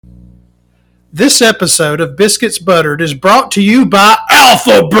This episode of Biscuits Buttered is brought to you by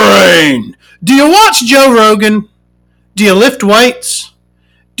Alpha Brain. Do you watch Joe Rogan? Do you lift weights?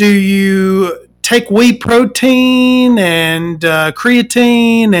 Do you take whey protein and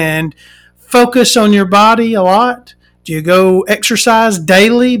creatine and focus on your body a lot? Do you go exercise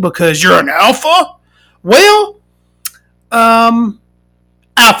daily because you're an alpha? Well,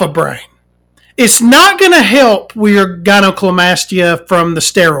 Alpha Brain. It's not going to help with your gynecomastia from the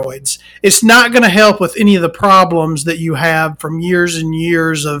steroids. It's not going to help with any of the problems that you have from years and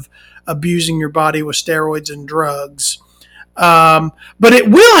years of abusing your body with steroids and drugs. But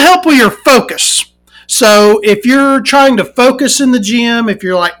it will help with your focus. So if you're trying to focus in the gym, if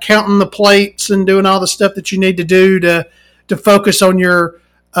you're like counting the plates and doing all the stuff that you need to do to focus on your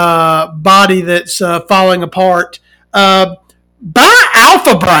body that's falling apart, buy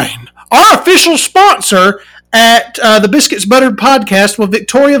Alpha Brain, our official sponsor at the Biscuits Buttered podcast with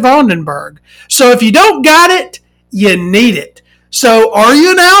Victoria Vandenberg. So if you don't got it, you need it. So are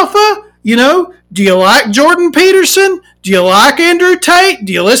you an alpha? You know, do you like Jordan Peterson? Do you like Andrew Tate?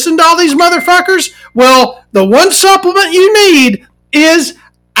 Do you listen to all these motherfuckers? Well, the one supplement you need is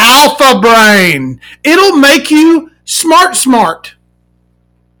Alpha Brain. It'll make you smart.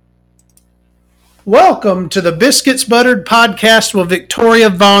 Welcome to the Biscuits Buttered podcast with Victoria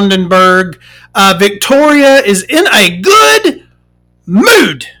Vandenberg. Victoria is in a good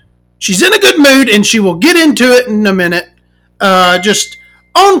mood. She's in a good mood, and she will get into it in a minute. Just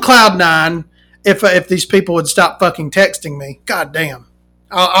on cloud nine, if these people would stop fucking texting me. God damn.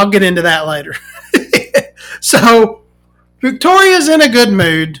 I'll get into that later. So, Victoria's in a good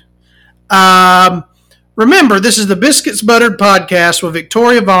mood. Remember, this is the Biscuits Buttered podcast with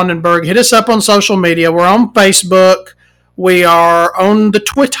Victoria Vandenberg. Hit us up on social media. We're on Facebook. We are on the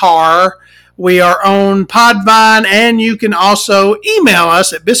Twitter. We are on Podvine. And you can also email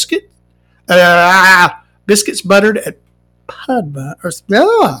us at biscuitsbuttered at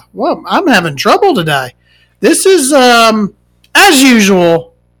Podvine. Well, I'm having trouble today. This is, as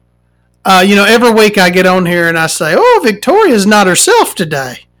usual, every week I get on here and I say, Victoria's not herself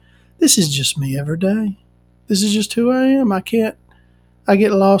today. This is just me every day. This is just who I am. I get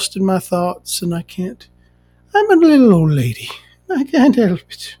lost in my thoughts and I'm a little old lady. I can't help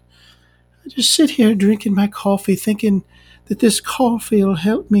it. I just sit here drinking my coffee thinking that this coffee will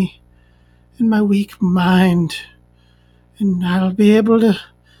help me in my weak mind. And I'll be able to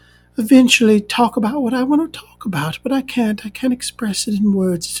eventually talk about what I want to talk about, but I can't. I can't express it in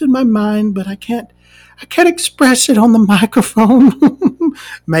words. It's in my mind, but I can't express it on the microphone.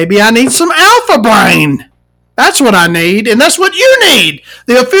 Maybe I need some Alpha Brain. That's what I need, and that's what you need.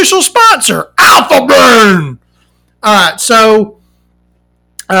 The official sponsor, Alpha Brain. All right, so,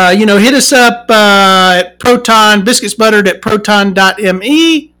 hit us up at Proton, Biscuits Buttered at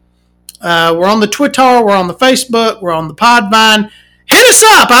proton.me. We're on the Twitter, we're on the Facebook, we're on the Podvine. Hit us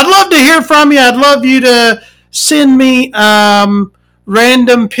up. I'd love to hear from you. I'd love you to send me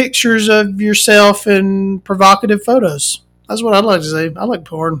random pictures of yourself and provocative photos. That's what I'd like to see. I like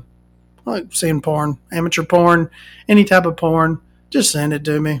porn. I like seeing porn, amateur porn, any type of porn. Just send it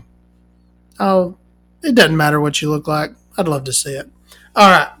to me. It doesn't matter what you look like. I'd love to see it.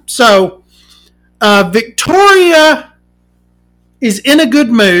 All right. So, Victoria is in a good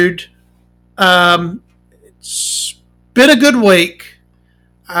mood. It's been a good week.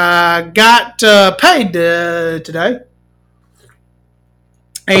 I got paid today.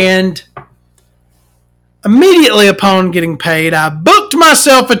 And immediately upon getting paid, I booked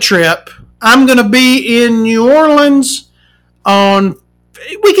myself a trip. I'm going to be in New Orleans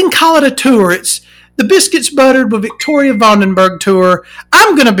we can call it a tour. It's the Biscuits Buttered with Victoria Vandenberg tour.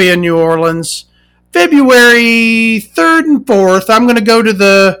 I'm going to be in New Orleans February 3rd and 4th. I'm going to go to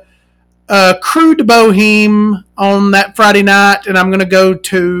the Cru de Boheme on that Friday night, and I'm going to go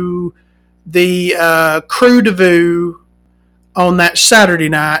to the Cru de Vue on that Saturday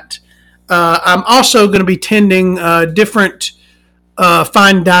night. I'm also going to be tending different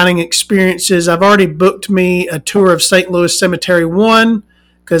fine dining experiences. I've already booked me a tour of St. Louis Cemetery 1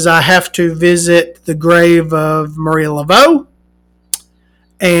 because I have to visit the grave of Maria Laveau.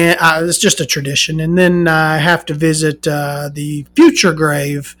 And it's just a tradition. And then I have to visit the future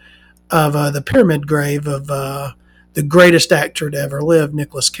grave of the pyramid grave of the greatest actor to ever live,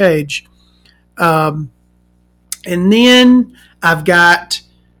 Nicolas Cage. And then I've got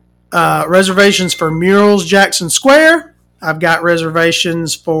reservations for Murals Jackson Square. I've got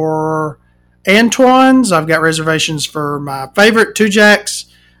reservations for Antoine's. I've got reservations for my favorite Two Jacks.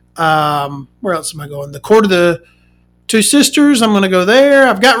 Where else am I going? The Court of the Two Sisters. I'm going to go there.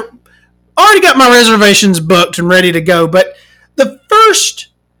 I've already got my reservations booked and ready to go. But the first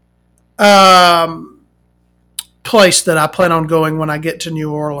place that I plan on going when I get to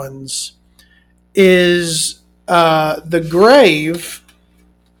New Orleans is the grave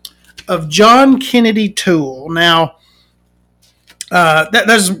of John Kennedy Toole. Now,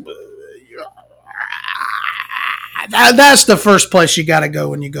 that's the first place you got to go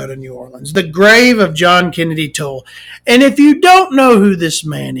when you go to New Orleans. The grave of John Kennedy Toole. And if you don't know who this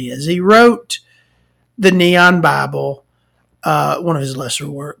man is, he wrote the Neon Bible, one of his lesser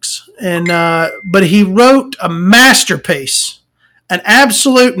works, and but he wrote a masterpiece, an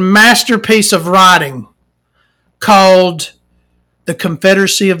absolute masterpiece of writing called The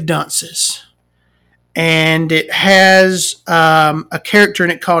Confederacy of Dunces. And it has a character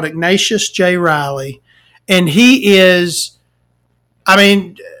in it called Ignatius J. Riley. And he is, I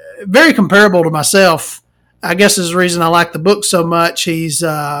mean, very comparable to myself. I guess is the reason I like the book so much. He's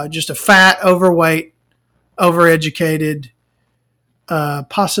just a fat, overweight, overeducated,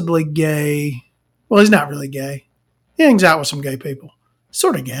 possibly gay. Well, he's not really gay. He hangs out with some gay people.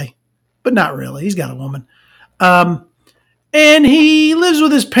 Sort of gay, but not really. He's got a woman. And he lives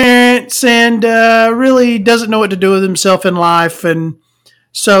with his parents and really doesn't know what to do with himself in life. And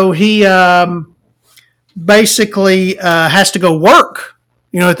so he basically has to go work.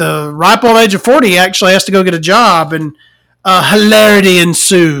 You know, at the ripe old age of 40, he actually has to go get a job, and hilarity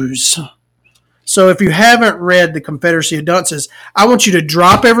ensues. So if you haven't read The Confederacy of Dunces, I want you to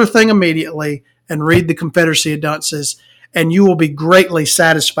drop everything immediately and read The Confederacy of Dunces, and you will be greatly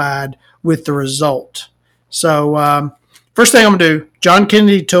satisfied with the result. So first thing I'm going to do, John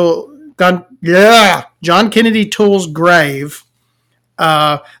Kennedy Toole's grave.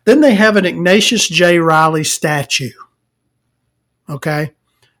 Then they have an Ignatius J. Riley statue. Okay,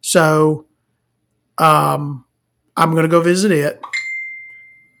 so I'm going to go visit it.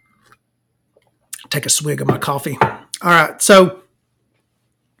 Take a swig of my coffee. All right, so,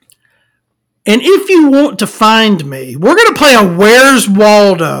 and if you want to find me, we're going to play a Where's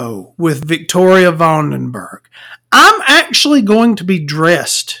Waldo with Victoria Vandenberg. I'm actually going to be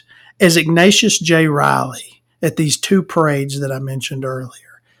dressed as Ignatius J. Riley at these two parades that I mentioned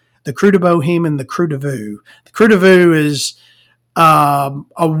earlier, the Croix de Bohème and the Croix de Vue. The Croix de Vue is a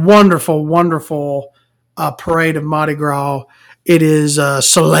wonderful, wonderful parade of Mardi Gras. It is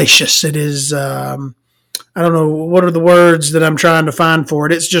salacious. It is, I don't know, what are the words that I'm trying to find for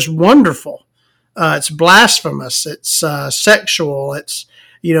it? It's just wonderful. It's blasphemous. It's sexual. It's,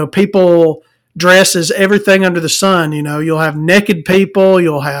 you know, people dress as everything under the sun. You know, you'll have naked people.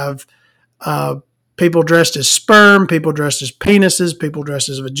 You'll have people dressed as sperm, people dressed as penises, people dressed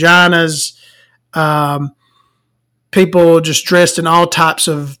as vaginas, people just dressed in all types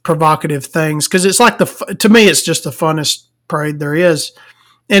of provocative things. Because it's like to me, it's just the funnest parade there is.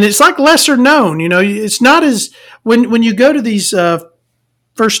 And it's like lesser known, you know, it's not as, when you go to these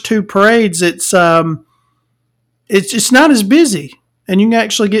first two parades, it's not as busy, and you can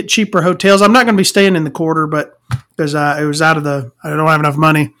actually get cheaper hotels. I'm not going to be staying in the Quarter, but because it was I don't have enough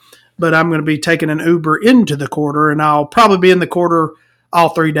money, but I'm going to be taking an Uber into the Quarter, and I'll probably be in the Quarter all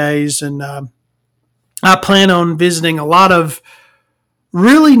 3 days. And I plan on visiting a lot of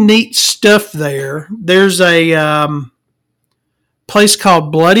really neat stuff there. There's a place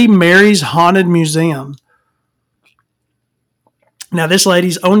called Bloody Mary's Haunted Museum. Now, this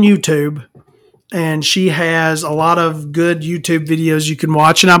lady's on YouTube, and she has a lot of good YouTube videos you can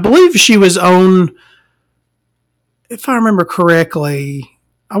watch. And I believe she was on, if I remember correctly,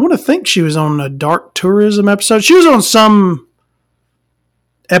 I want to think she was on a dark tourism episode. She was on some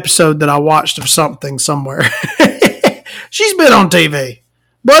episode that I watched of something somewhere. She's been on TV.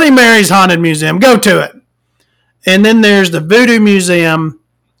 Bloody Mary's Haunted Museum. Go to it. And then there's the Voodoo Museum.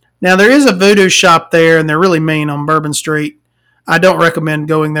 Now, there is a voodoo shop there, and they're really mean on Bourbon Street. I don't recommend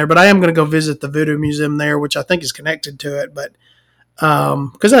going there, but I am going to go visit the Voodoo Museum there, which I think is connected to it. But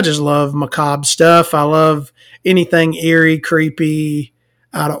because I just love macabre stuff. I love anything eerie, creepy,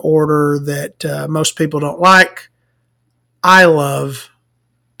 out of order that most people don't like. I love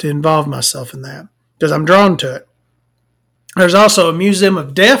to involve myself in that because I'm drawn to it. There's also a Museum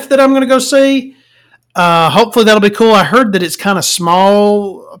of Death that I'm going to go see. Hopefully that'll be cool. I heard that it's kind of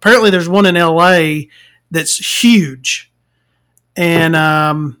small. Apparently there's one in LA that's huge.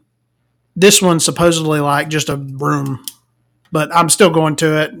 And this one's supposedly like just a room. But I'm still going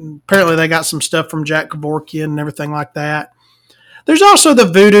to it. And apparently they got some stuff from Jack Kevorkian and everything like that. There's also the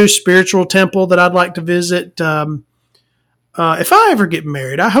Voodoo Spiritual Temple that I'd like to visit. If I ever get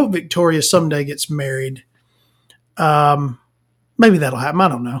married, I hope Victoria someday gets married. Maybe that'll happen. I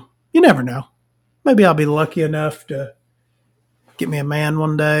don't know. You never know. Maybe I'll be lucky enough to get me a man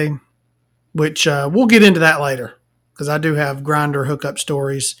one day, which we'll get into that later because I do have Grindr hookup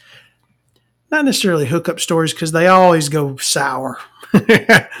stories. not necessarily hookup stories because they always go sour.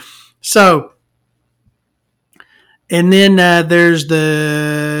 So, and then there's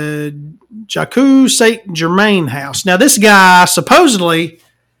the Jacques Saint Germain house. Now, this guy supposedly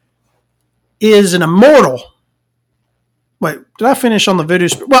is an immortal. Wait, did I finish on the voodoo?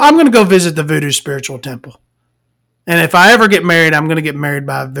 Well, I'm going to go visit the voodoo spiritual temple. And if I ever get married, I'm going to get married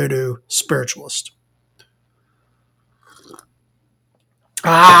by a voodoo spiritualist.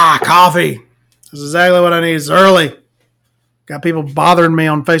 Coffee. This is exactly what I need. It's early. Got people bothering me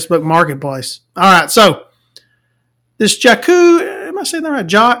on Facebook Marketplace. All right, so this Jacques, am I saying that right?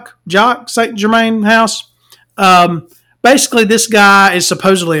 Jacques Saint Germain house. Basically, this guy is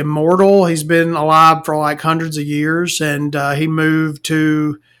supposedly immortal. He's been alive for like hundreds of years, and he moved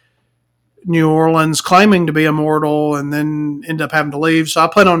to New Orleans claiming to be immortal and then ended up having to leave. So I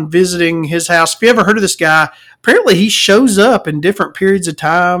plan on visiting his house. If you ever heard of this guy, apparently he shows up in different periods of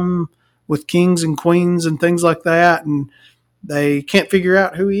time with kings and queens and things like that, and they can't figure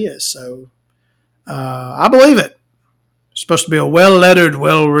out who he is. So I believe it. Supposed to be a well-lettered,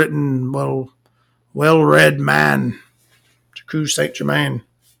 well-written, well-read man. Jacques Saint Germain.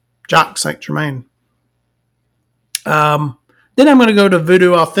 Then I'm going to go to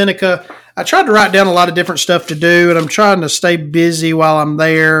Voodoo Authentica. I tried to write down a lot of different stuff to do, and I'm trying to stay busy while I'm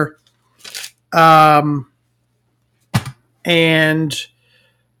there. And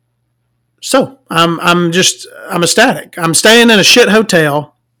so I'm ecstatic. I'm staying in a shit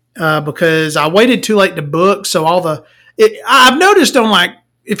hotel because I waited too late to book. So I've noticed on like,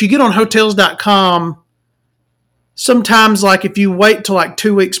 if you get on hotels.com, sometimes like if you wait till like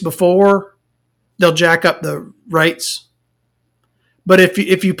 2 weeks before, they'll jack up the rates. But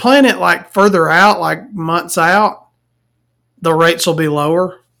if you plan it like further out, like months out, the rates will be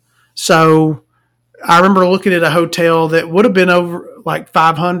lower. So I remember looking at a hotel that would have been over like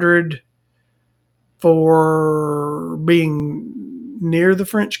 $500 for being near the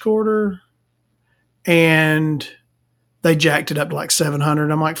French Quarter, and they jacked it up to like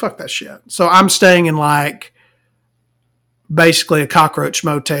 $700. I'm like, fuck that shit. So I'm staying in like basically a cockroach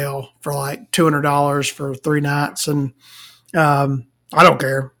motel for like $200 for 3 nights, and I don't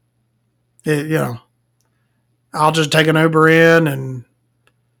care. I'll just take an Uber in, and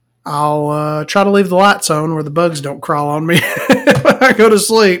I'll try to leave the lights on where the bugs don't crawl on me when I go to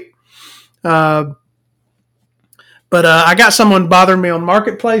sleep. But I got someone bothering me on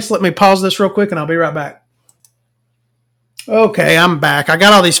MarketPlace. Let me pause this real quick, and I'll be right back. Okay, I'm back. I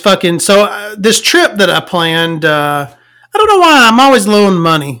got all these this trip that I planned, I don't know why I'm always low on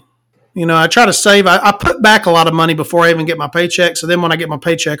money. I try to save. I put back a lot of money before I even get my paycheck. So then when I get my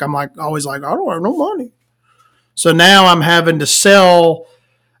paycheck, I'm always like, I don't have no money. So now I'm having to sell.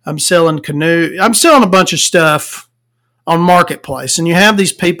 I'm selling canoe. I'm selling a bunch of stuff on MarketPlace. And you have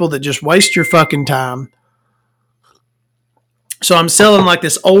these people that just waste your fucking time. So I'm selling like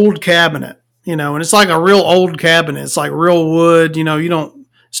this old cabinet, and it's like a real old cabinet. It's like real wood,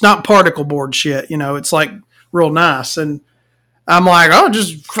 it's not particle board shit, it's like real nice. And I'm like, oh,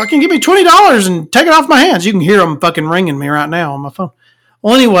 just fucking give me $20 and take it off my hands. You can hear them fucking ringing me right now on my phone.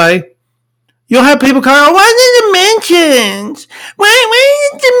 Well, anyway, you'll have people call, oh, what's the dimensions? Where are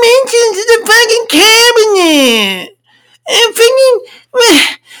the dimensions of the fucking cabinet? And fucking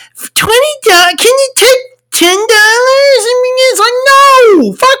 $20, can you take $10? I mean, it's like,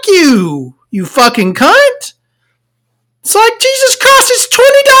 no, fuck you, you fucking cunt. It's like, Jesus Christ, it's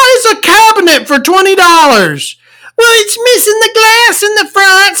 $20 a cabinet for $20. Well, it's missing the glass in the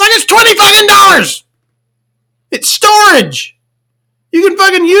front. It's like, it's $20 fucking. It's storage. You can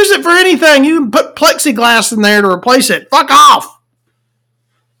fucking use it for anything. You can put plexiglass in there to replace it. Fuck off.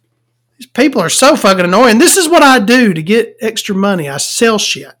 These people are so fucking annoying. This is what I do to get extra money. I sell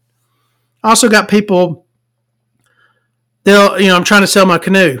shit. I also got people, I'm trying to sell my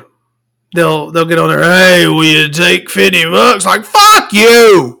canoe. They'll get on there, hey, will you take $50? Like, fuck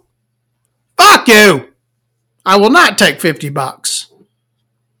you. Fuck you. I will not take $50.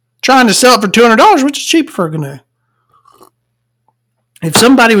 Trying to sell it for $200, which is cheaper for a canoe. If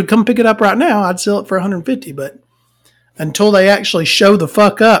somebody would come pick it up right now, I'd sell it for $150. But until they actually show the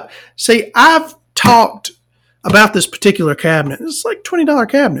fuck up. See, I've talked about this particular cabinet. It's like $20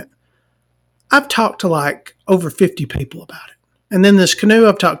 cabinet. I've talked to like over 50 people about it. And then this canoe,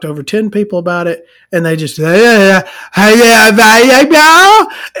 I've talked to over 10 people about it, and they just say, is it valuable?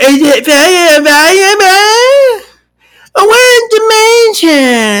 Is it valuable? What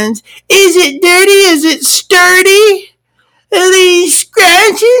dimensions? Is it dirty? Is it sturdy? Are these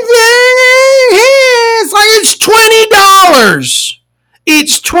scratches on it? It's like, it's $20.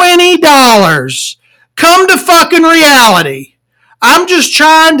 It's $20. Come to fucking reality. I'm just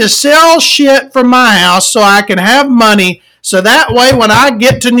trying to sell shit from my house so I can have money. So that way, when I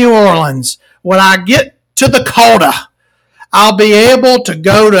get to New Orleans, when I get to the Coda, I'll be able to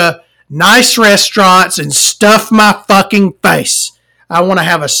go to nice restaurants and stuff my fucking face. I want to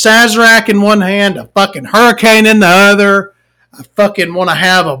have a Sazerac in one hand, a fucking hurricane in the other. I fucking want to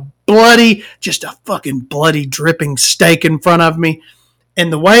have just a fucking bloody dripping steak in front of me.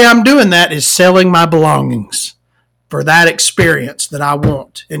 And the way I'm doing that is selling my belongings for that experience that I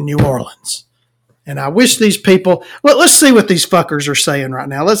want in New Orleans. And I wish these people, let's see what these fuckers are saying right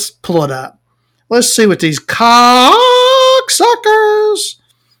now. Let's pull it up. Let's see what these cocksuckers.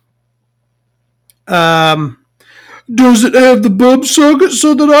 Does it have the bub socket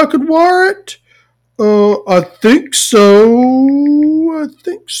so that I could wire it? I think so.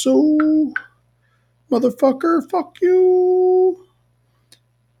 Motherfucker, fuck you.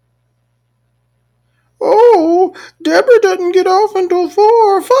 Oh, Deborah doesn't get off until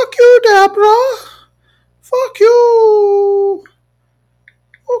 4. Fuck you, Deborah. Fuck you.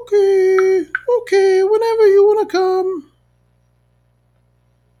 Okay, whenever you want to come.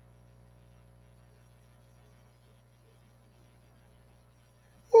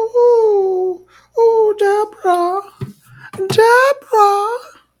 Oh, Deborah.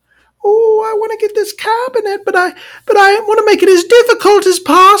 Oh, I want to get this cabinet, but I want to make it as difficult as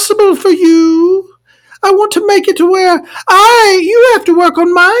possible for you. I want to make it to where you have to work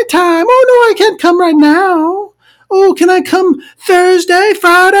on my time. Oh, no, I can't come right now. Oh, can I come Thursday,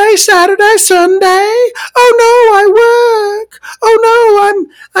 Friday, Saturday, Sunday? Oh, no, I work. Oh, no,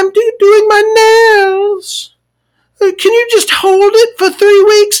 I'm doing my nails. Can you just hold it for 3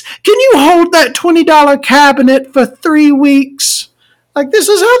 weeks? Can you hold that $20 cabinet for 3 weeks? Like, this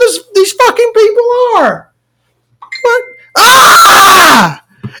is how these fucking people are. What? Ah!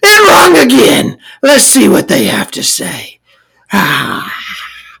 It rung again. Let's see what they have to say. Ah.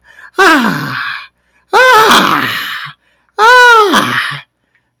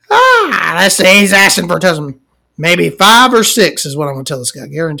 Let's see. He's asking for maybe 5 or 6 is what I'm going to tell this guy.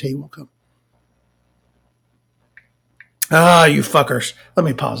 Guarantee he won't come. You fuckers. Let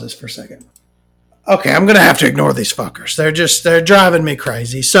me pause this for a second. Okay, I'm going to have to ignore these fuckers. They're driving me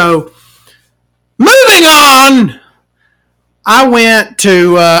crazy. So, moving on. I went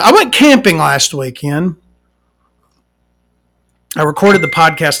camping last weekend. I recorded the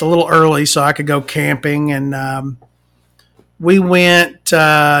podcast a little early so I could go camping, and we went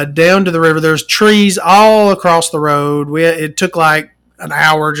down to the river. There's trees all across the road. It took like an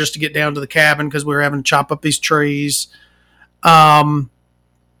hour just to get down to the cabin because we were having to chop up these trees. We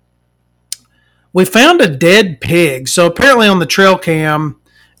found a dead pig. So apparently on the trail cam,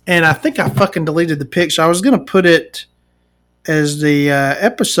 and I think I fucking deleted the picture. I was going to put it as the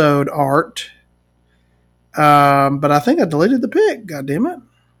episode art, but I think I deleted the pic. God damn it.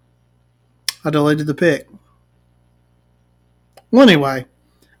 I deleted the pic. Well, anyway,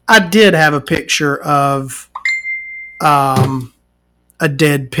 I did have a picture of a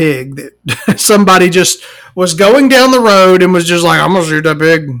dead pig that somebody just was going down the road and was just like, I'm going to shoot that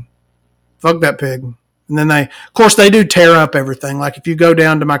pig. Fuck that pig. And then of course, they do tear up everything. Like if you go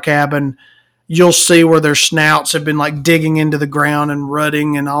down to my cabin, you'll see where their snouts have been like digging into the ground and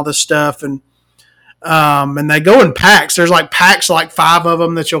rutting and all this stuff. And they go in packs. There's like packs, like 5 of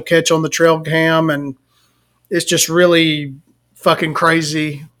them that you'll catch on the trail cam. And it's just really fucking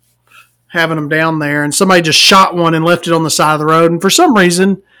crazy having them down there. And somebody just shot one and left it on the side of the road. And for some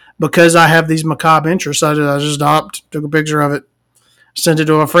reason, because I have these macabre interests, I just stopped, took a picture of it, sent it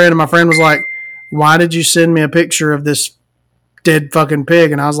to a friend. And my friend was like, why did you send me a picture of this dead fucking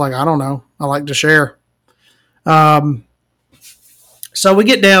pig? And I was like, I don't know. I like to share. So we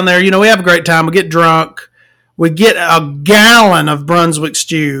get down there, we have a great time. We get drunk. We get a gallon of Brunswick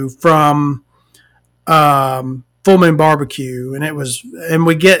stew from Full Moon Barbecue. And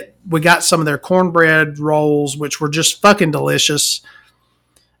we got some of their cornbread rolls, which were just fucking delicious.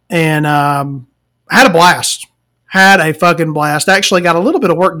 And had a blast. Had a fucking blast. Actually got a little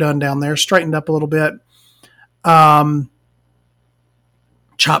bit of work done down there. Straightened up a little bit.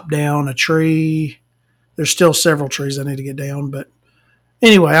 Chopped down a tree. There's still several trees I need to get down. But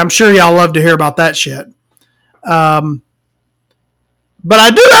anyway, I'm sure y'all love to hear about that shit. But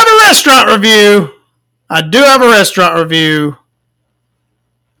I do have a restaurant review.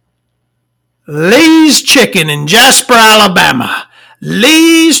 Lee's Chicken in Jasper, Alabama.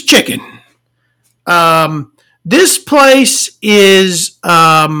 Lee's Chicken. This place is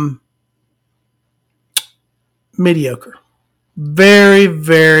mediocre. Very,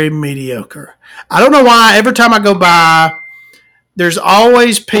 very mediocre. I don't know why. Every time I go by, there's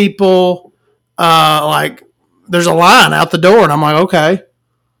always people like there's a line out the door, and I'm like, okay,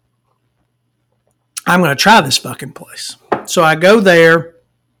 I'm going to try this fucking place. So I go there,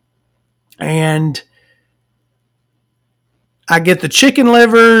 and I get the chicken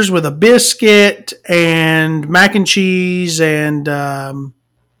livers with a biscuit and mac and cheese and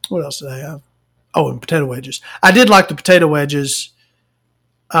what else did I have? Oh, and potato wedges. I did like the potato wedges.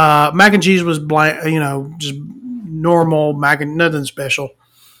 Mac and cheese was bland, just normal nothing special.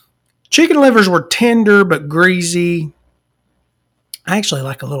 Chicken livers were tender but greasy. I actually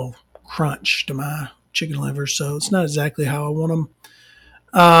like a little crunch to my chicken livers, so it's not exactly how I want them.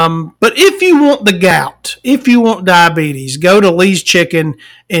 But if you want the gout, if you want diabetes, go to Lee's Chicken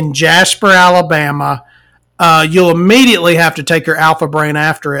in Jasper, Alabama. You'll immediately have to take your Alpha Brain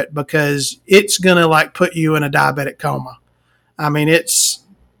after it because it's gonna like put you in a diabetic coma. I mean, it's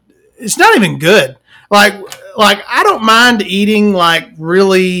not even good. Like I don't mind eating like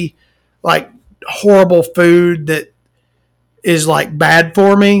really like horrible food that is like bad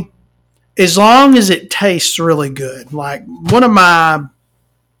for me as long as it tastes really good. Like one of my,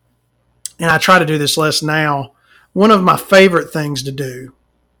 and I try to do this less now, one of my favorite things to do,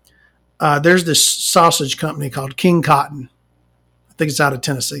 there's this sausage company called King Cotton. I think it's out of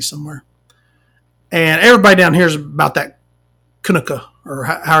Tennessee somewhere. And everybody down here is about that Kunuka, or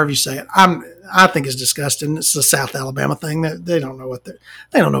however you say it. I think it's disgusting. It's the South Alabama thing. They don't know what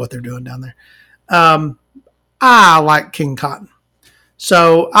they're doing down there. I like King Cotton.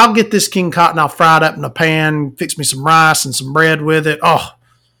 So I'll get this King Cotton. I'll fry it up in a pan, fix me some rice and some bread with it. Oh,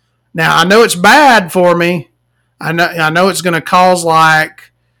 now I know it's bad for me. I know it's going to cause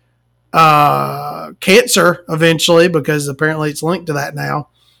like cancer eventually because apparently it's linked to that now.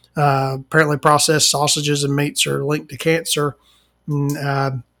 Apparently processed sausages and meats are linked to cancer.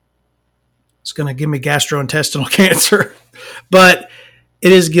 And, it's going to give me gastrointestinal cancer, but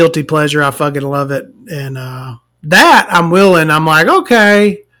it is guilty pleasure. I fucking love it. And that I'm willing. I'm like,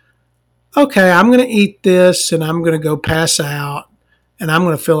 okay, I'm going to eat this and I'm going to go pass out and I'm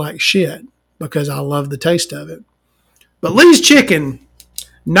going to feel like shit because I love the taste of it. But Lee's Chicken,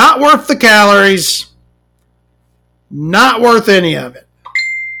 not worth the calories, not worth any of it.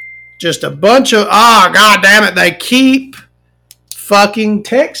 Just a bunch of, God damn it, they keep fucking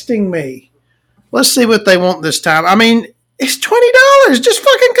texting me. Let's see what they want this time. I mean, it's $20. Just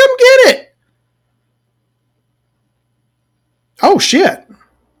fucking come get it. Oh, shit.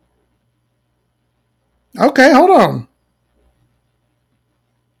 Okay, hold on.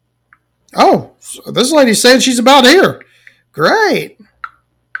 Oh, so this lady's saying she's about here. Great.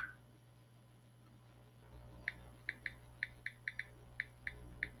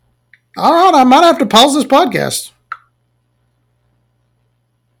 All right, I might have to pause this podcast.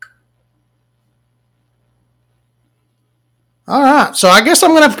 All right, so I guess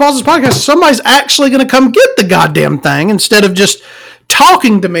I'm going to have to pause this podcast. Somebody's actually going to come get the goddamn thing instead of just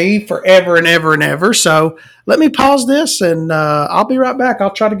talking to me forever and ever and ever. So let me pause this and I'll be right back.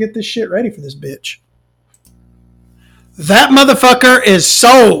 I'll try to get this shit ready for this bitch. That motherfucker is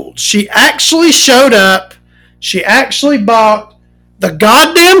sold. She actually showed up. She actually bought the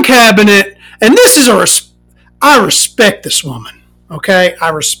goddamn cabinet. And this is I respect this woman. Okay? I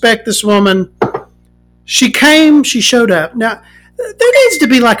respect this woman. She came, she showed up. Now, there needs to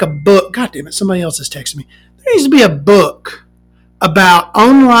be like a book. God damn it, somebody else is texting me. There needs to be a book about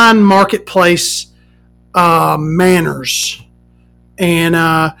online marketplace manners.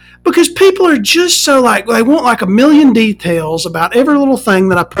 And because people are just so like, they want like a million details about every little thing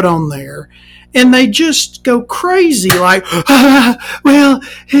that I put on there. And they just go crazy like, well,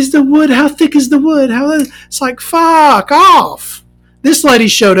 is the wood, how thick is the wood? It's like, fuck off. This lady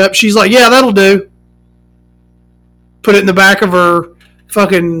showed up. She's like, yeah, that'll do. Put it in the back of her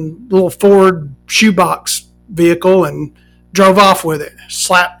fucking little Ford shoebox vehicle and drove off with it.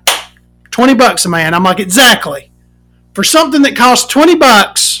 Slapped $20 a man. I'm like, exactly. For something that costs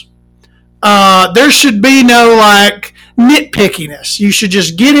 $20, there should be no like nitpickiness. You should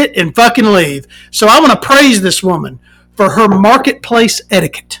just get it and fucking leave. So I want to praise this woman for her marketplace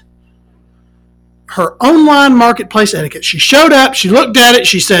etiquette. Her online marketplace etiquette. She showed up. She looked at it.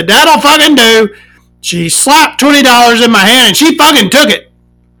 She said, that'll fucking do. She slapped $20 in my hand and she fucking took it.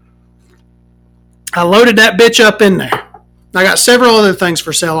 I loaded that bitch up in there. I got several other things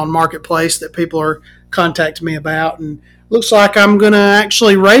for sale on Marketplace that people are contacting me about. And looks like I'm going to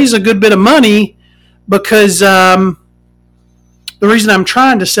actually raise a good bit of money because the reason I'm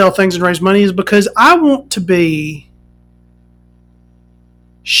trying to sell things and raise money is because I want to be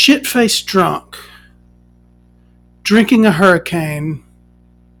shit-faced drunk, drinking a hurricane,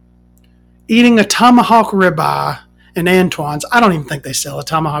 eating a tomahawk ribeye, and Antoine's. I don't even think they sell a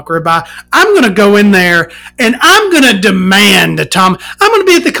tomahawk ribeye. I'm going to go in there and I'm going to demand I'm going to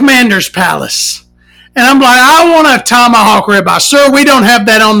be at the commander's palace. And I'm like, I want a tomahawk ribeye. Sir, we don't have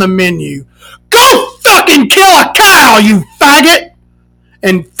that on the menu. Go fucking kill a cow, you faggot,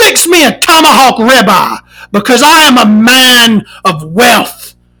 and fix me a tomahawk ribeye, because I am a man of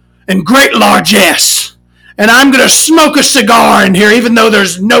wealth and great largesse. And I'm going to smoke a cigar in here, even though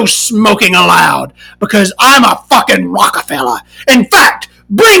there's no smoking allowed, because I'm a fucking Rockefeller. In fact,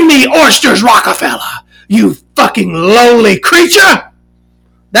 bring me oysters, Rockefeller, you fucking lowly creature.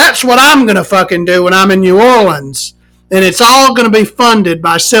 That's what I'm going to fucking do when I'm in New Orleans. And it's all going to be funded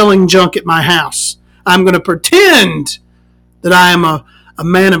by selling junk at my house. I'm going to pretend that I am a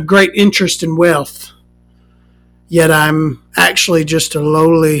man of great interest and wealth, yet I'm actually just a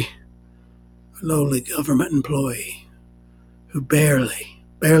lowly government employee who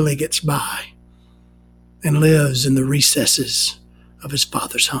barely gets by and lives in the recesses of his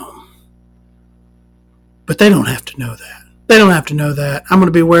father's home. But they don't have to know that. They don't have to know that. I'm going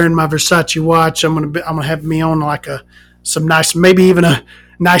to be wearing my Versace watch. I'm going to have me on like some nice, maybe even a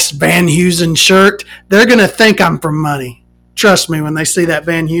nice Van Heusen shirt. They're going to think I'm from money. Trust me when they see that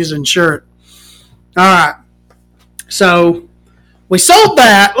Van Heusen shirt. All right. So we sold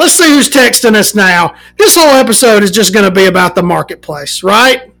that. Let's see who's texting us now. This whole episode is just going to be about the marketplace,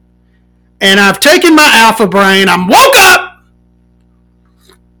 right? And I've taken my alpha brain. I'm woke up.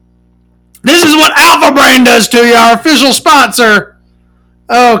 This is what Alpha Brain does to you, our official sponsor.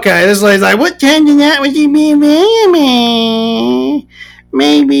 Okay, this lady's like, what time tonight would you be available?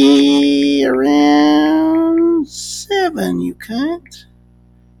 Maybe around 7, you cunt.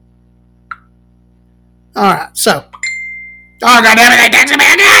 Alright, so. Oh, goddammit, they texted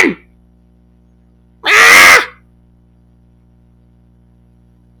me again! Ah!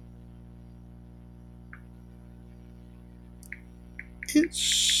 It's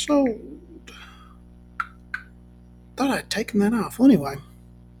sold. Thought I'd taken that off. Well, anyway.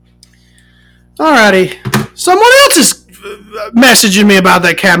 Alrighty. Someone else is messaging me about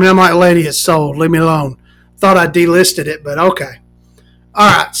that cabinet. I'm like, lady, it's sold. Leave me alone. Thought I delisted it, but okay.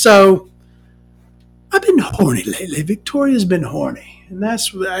 Alright, so I've been horny lately. Victoria's been horny. And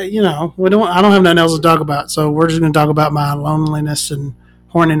that's, I don't have nothing else to talk about, so we're just going to talk about my loneliness and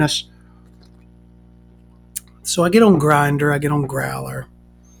horniness. So I get on Grindr, I get on Growler.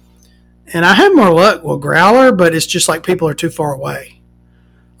 And I have more luck with Growler, but it's just like people are too far away.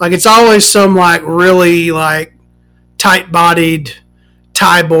 Like it's always some like really like tight-bodied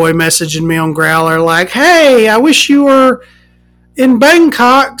Thai boy messaging me on Growler like, hey, I wish you were in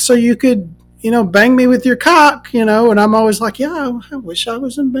Bangkok so you could, bang me with your cock, and I'm always like, yeah, I wish I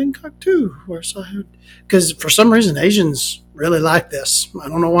was in Bangkok too. Because for some reason Asians really like this. I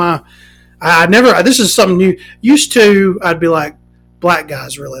don't know why. This is something new. Used to, I'd be like, black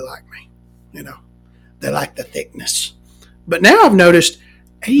guys really like me. They like the thickness. But now I've noticed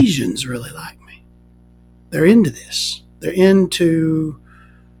Asians really like me. They're into this. They're into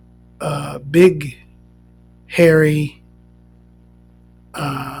big, hairy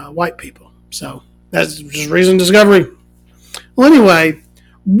white people. So that's just recent discovery. Well, anyway,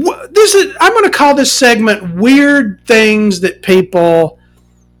 I'm going to call this segment Weird Things That People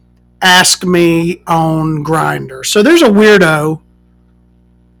Ask Me on Grindr. So there's a weirdo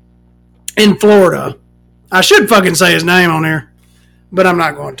in Florida. I should fucking say his name on here, but I'm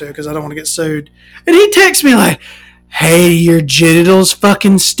not going to because I don't want to get sued. And he texts me like, hey, your genitals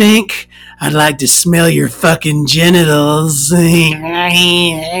fucking stink. I'd like to smell your fucking genitals.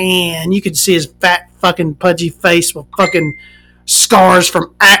 And you could see his fat fucking pudgy face with fucking scars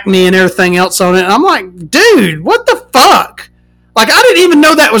from acne and everything else on it. And I'm like, dude, what the fuck? Like, I didn't even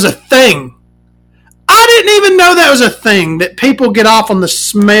know that was a thing. That people get off on the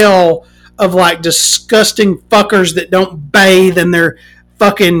smell of, like, disgusting fuckers that don't bathe and their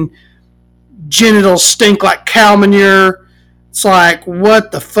fucking genitals stink like cow manure. It's like,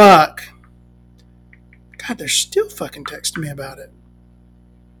 what the fuck? God, they're still fucking texting me about it.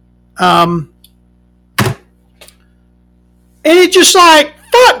 And it just like,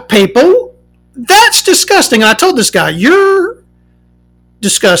 fuck people. That's disgusting. And I told this guy, you're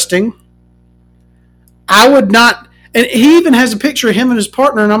disgusting. I would not. And he even has a picture of him and his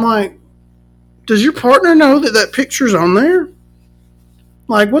partner. And I'm like, does your partner know that picture's on there?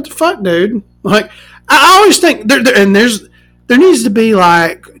 Like, what the fuck, dude? Like, I always think there needs to be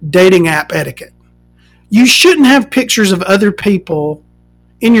like dating app etiquette. You shouldn't have pictures of other people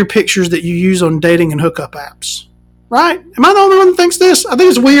in your pictures that you use on dating and hookup apps. Right? Am I the only one that thinks this? I think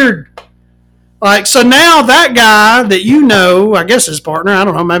it's weird. Like, so now that guy that I guess his partner, I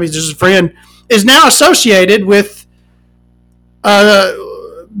don't know, maybe he's just a friend, is now associated with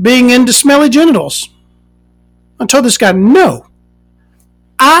being into smelly genitals. I told this guy, no,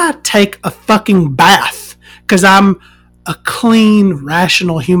 I take a fucking bath because I'm a clean,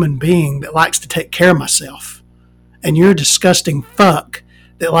 rational human being that likes to take care of myself. And you're a disgusting fuck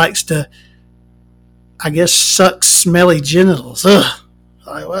that likes to, I guess, suck smelly genitals. Ugh.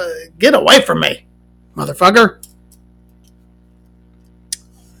 Like, well, get away from me, motherfucker.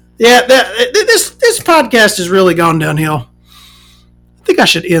 Yeah, this podcast has really gone downhill. I think I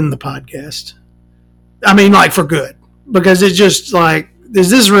should end the podcast. I mean, like, for good. Because it's just like, is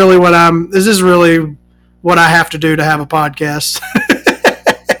this really what I have to do to have a podcast?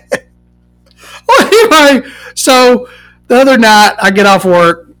 Well, anyway, so the other night I get off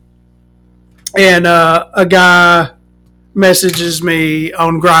work and a guy messages me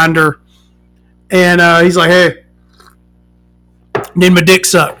on Grindr, and he's like, "Hey, need my dick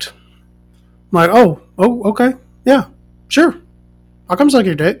sucked." I'm like, "Oh, okay, yeah, sure. I'll come suck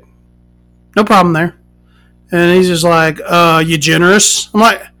your dick. No problem there." And he's just like, "You generous?" I'm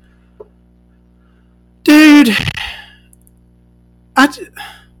like, "Dude,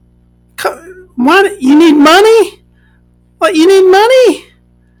 why you need money? Like, you need money?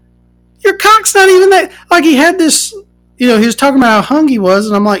 Your cock's not even that." Like, he had this, he was talking about how hung he was,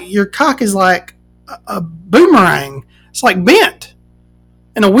 and I'm like, your cock is like a boomerang. It's like bent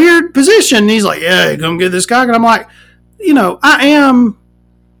in a weird position. And he's like, "Yeah, come get this cock." And I'm like, I am,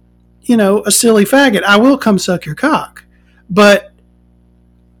 a silly faggot. I will come suck your cock. But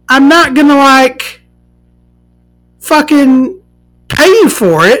I'm not going to, like, fucking pay you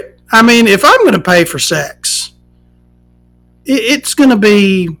for it. I mean, if I'm going to pay for sex, it's going to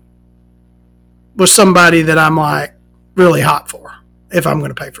be with somebody that I'm, like, really hot for if I'm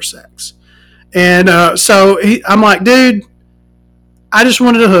going to pay for sex. And so I'm like, "Dude, I just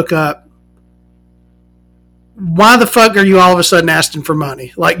wanted to hook up. Why the fuck are you all of a sudden asking for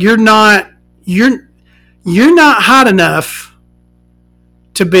money? Like, you're not hot enough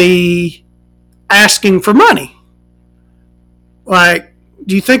to be asking for money. Like,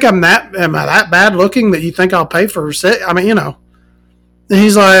 do you think am I that bad looking that you think I'll pay for sex?" I mean, And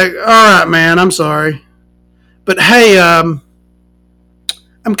he's like, "All right, man, I'm sorry. But hey, I'm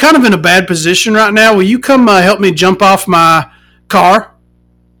kind of in a bad position right now. Will you come help me jump off my car?"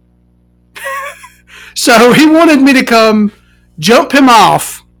 So he wanted me to come jump him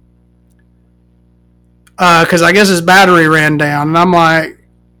off because I guess his battery ran down. And I'm like,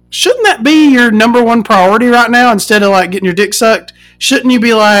 shouldn't that be your number one priority right now instead of, like, getting your dick sucked? Shouldn't you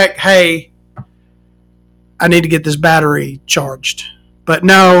be like, "Hey, I need to get this battery charged"? But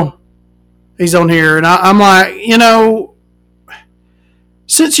no, he's on here. And I'm like,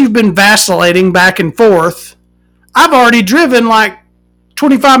 since you've been vacillating back and forth, I've already driven like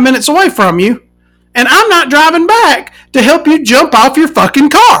 25 minutes away from you. And I'm not driving back to help you jump off your fucking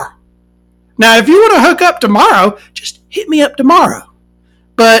car. Now, if you want to hook up tomorrow, just hit me up tomorrow.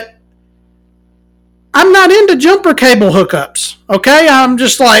 But I'm not into jumper cable hookups, okay? I'm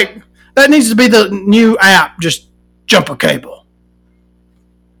just like, that needs to be the new app, just jumper cable.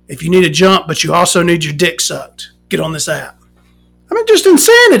 If you need a jump, but you also need your dick sucked, get on this app. I mean, just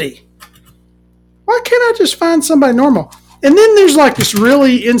insanity. Why can't I just find somebody normal? And then there's like this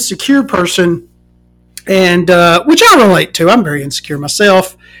really insecure person, and which I relate to. I'm very insecure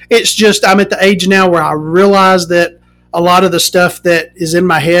myself. It's just I'm at the age now where I realize that a lot of the stuff that is in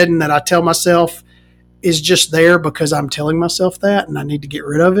my head and that I tell myself is just there because I'm telling myself that, and I need to get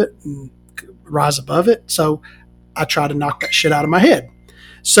rid of it and rise above it. So I try to knock that shit out of my head.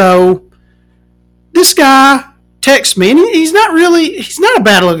 So this guy texts me, and he's not a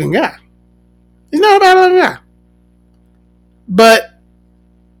bad looking guy. He's not a bad looking guy. But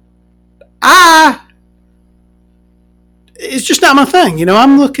it's just not my thing.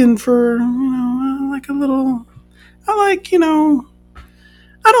 I'm looking for, like a little, I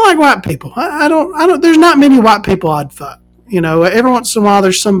don't like white people. I don't, there's not many white people I'd fuck. Every once in a while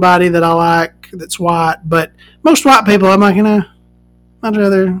there's somebody that I like that's white, but most white people I'm like, I'd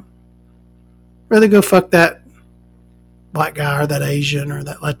rather go fuck that black guy or that Asian or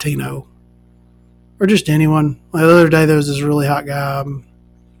that Latino or just anyone. Like the other day there was this really hot guy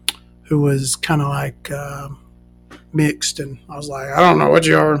who was kind of like mixed, and I was like, I don't know what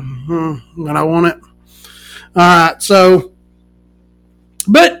you are, but I want it. All right, so,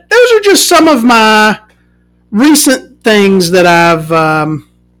 but those are just some of my recent things that I've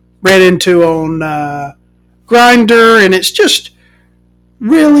read into on Grindr, and it's just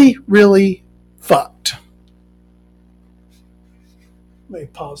really, really fucked. Let me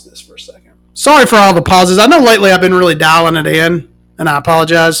pause this for a second. Sorry for all the pauses. I know lately I've been really dialing it in, and I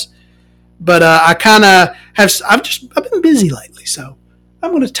apologize. But I kind of I've been busy lately. lately. So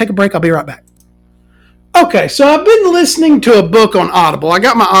I'm going to take a break. I'll be right back. Okay, so I've been listening to a book on Audible. I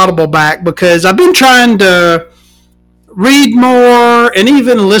got my Audible back because I've been trying to read more and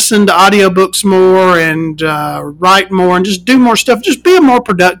even listen to audiobooks more and write more and just do more stuff, just be a more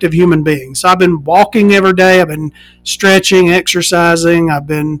productive human being. So I've been walking every day. I've been stretching, exercising. I've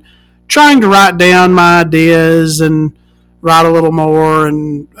been trying to write down my ideas and write a little more.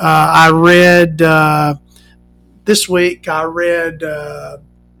 And I read, this week, I read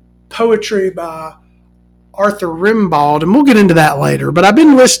poetry by Arthur Rimbaud, and we'll get into that later. But I've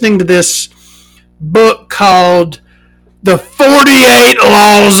been listening to this book called The 48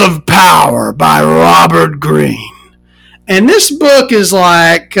 Laws of Power by Robert Greene. And this book is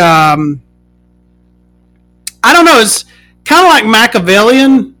like, I don't know, it's kind of like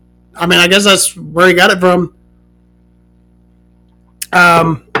Machiavellian. I mean, I guess that's where he got it from.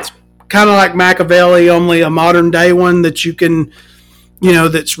 It's kind of like Machiavelli, only a modern day one that you can,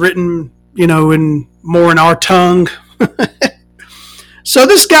 that's written, in more in our tongue. So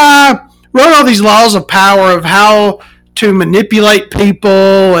this guy wrote all these laws of power of how to manipulate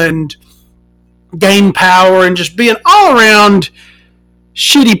people and gain power and just be an all-around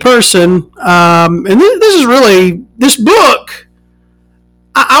shitty person. And this book,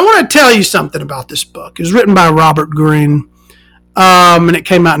 I want to tell you something about this book. It was written by Robert Greene, and it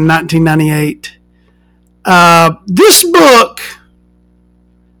came out in 1998. This book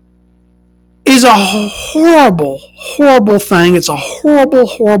is a horrible, horrible thing. It's a horrible,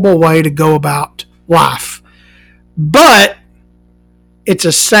 horrible way to go about life. But it's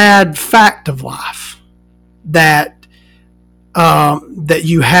a sad fact of life that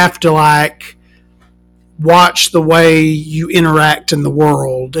you have to watch the way you interact in the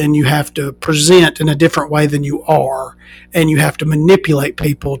world, and you have to present in a different way than you are, and you have to manipulate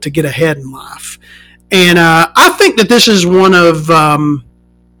people to get ahead in life. And I think that this is one of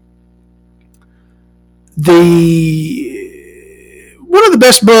the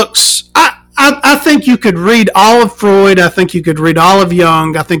best books. I think you could read all of Freud. I think you could read all of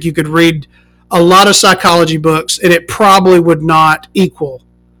Jung. I think you could read a lot of psychology books, and it probably would not equal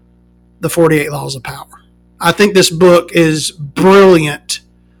the 48 Laws of Power. I think this book is brilliant,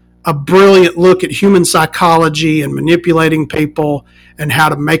 a brilliant look at human psychology and manipulating people and how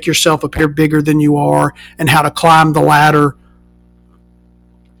to make yourself appear bigger than you are and how to climb the ladder.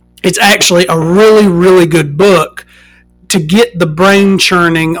 It's actually a really, really good book to get the brain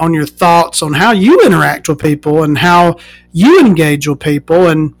churning on your thoughts on how you interact with people and how you engage with people.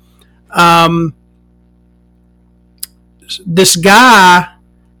 And this guy,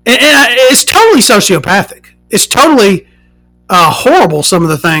 and it's totally sociopathic. It's totally horrible, some of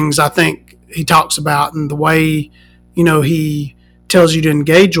the things I think he talks about and the way, he tells you to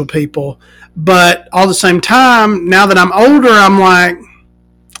engage with people. But all at the same time, now that I'm older, I'm like,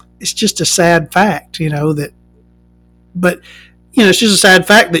 it's just a sad fact, but it's just a sad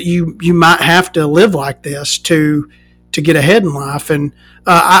fact that you might have to live like this to get ahead in life. And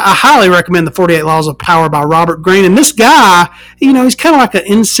I highly recommend The 48 Laws of Power by Robert Greene. And this guy, he's kind of like an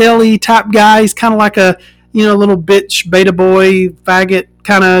incel-y type guy. He's kind of like a, little bitch, beta boy, faggot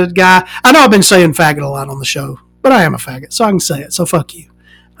kind of guy. I know I've been saying faggot a lot on the show, but I am a faggot, so I can say it. So fuck you.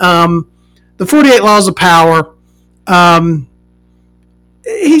 The 48 Laws of Power,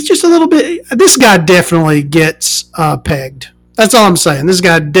 he's just a little bit, this guy definitely gets pegged. That's all I'm saying. This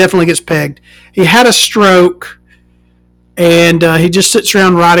guy definitely gets pegged. He had a stroke, and he just sits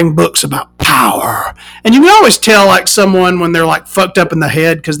around writing books about power. And you can always tell someone when they're fucked up in the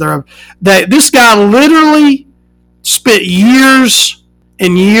head, because this guy literally spent years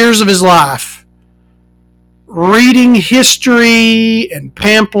and years of his life reading history and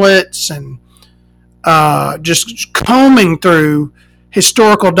pamphlets and just combing through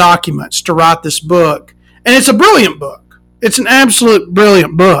historical documents to write this book. And it's a brilliant book. It's an absolute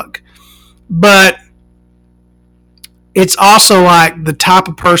brilliant book. But it's also the type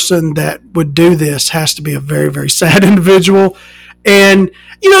of person that would do this has to be a very, very sad individual. And,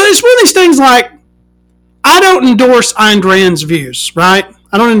 it's one of these things I don't endorse Ayn Rand's views, right?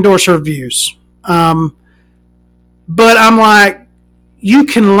 I don't endorse her views. But I'm you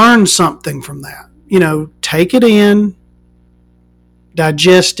can learn something from that. Take it in,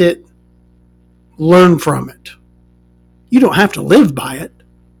 digest it, learn from it. You don't have to live by it.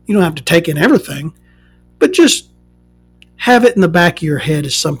 You don't have to take in everything, but just have it in the back of your head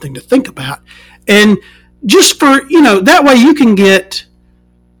as something to think about. And just for, that way you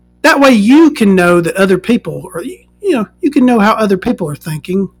can know that other people are, you can know how other people are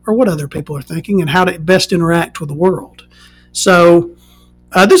thinking or what other people are thinking and how to best interact with the world. So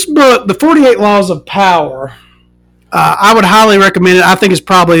this book, The 48 Laws of Power, I would highly recommend it. I think it's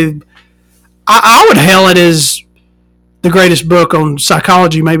probably, I would hail it as the greatest book on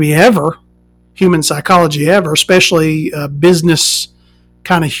psychology maybe ever, human psychology ever, especially business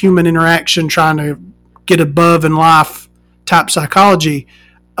kind of human interaction, trying to get above in life type psychology.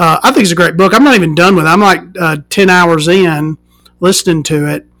 I think it's a great book. I'm not even done with it. I'm like 10 hours in listening to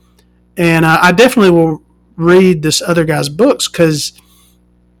it. And I definitely will read this other guy's books because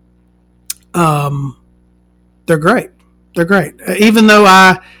they're great. They're great. Even though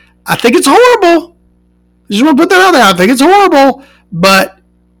I think it's horrible. I just want to put that out there. I think it's horrible. But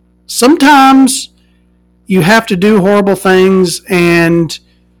sometimes you have to do horrible things and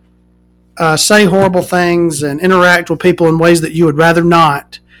say horrible things and interact with people in ways that you would rather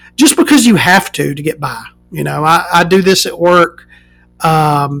not, just because you have to get by. You know, I do this at work.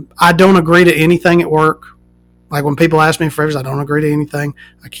 I don't agree to anything at work. Like when people ask me for favors, I don't agree to anything.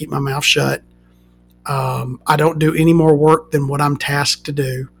 I keep my mouth shut. I don't do any more work than what I'm tasked to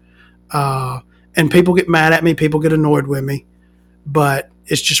do. And people get mad at me. People get annoyed with me. But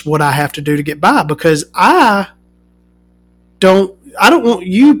it's just what I have to do to get by, because I don't want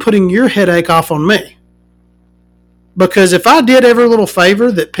you putting your headache off on me. Because if I did every little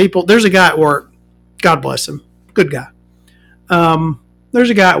favor that people, there's a guy at work, God bless him, good guy. There's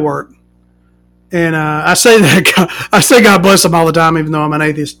a guy at work, and I say God bless him all the time, even though I'm an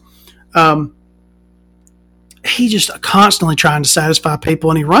atheist. He just constantly trying to satisfy people,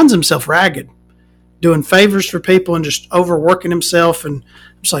 and he runs himself ragged, doing favors for people and just overworking himself. And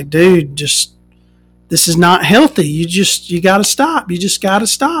I'm just like, dude, this is not healthy. You got to stop. You just got to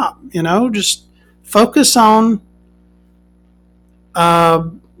stop. You know, just focus on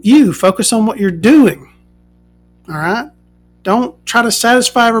focus on what you're doing. All right. Don't try to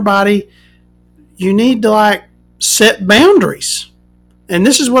satisfy everybody. You need to set boundaries. And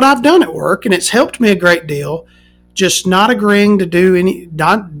this is what I've done at work, and it's helped me a great deal. Just not agreeing to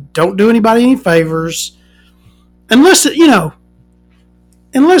don't do anybody any favors, unless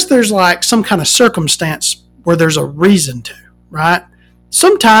there's some kind of circumstance where there's a reason to, right?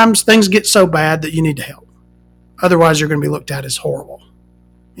 Sometimes things get so bad that you need to help. Otherwise, you're going to be looked at as horrible,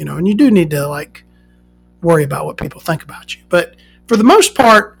 and you do need to worry about what people think about you. But for the most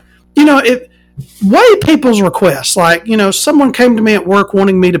part, weigh people's requests. Someone came to me at work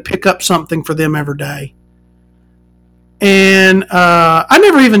wanting me to pick up something for them every day. And I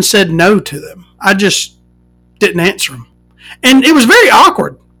never even said no to them. I just didn't answer them. And it was very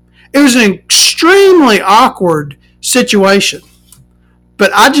awkward. It was an extremely awkward situation.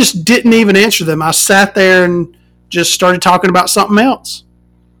 But I just didn't even answer them. I sat there and just started talking about something else.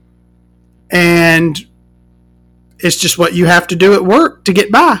 And it's just what you have to do at work to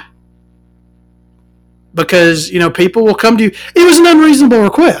get by. Because, people will come to you. It was an unreasonable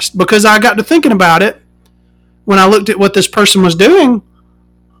request because I got to thinking about it when I looked at what this person was doing.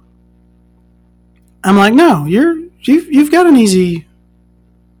 I'm like, no, you've got an easy,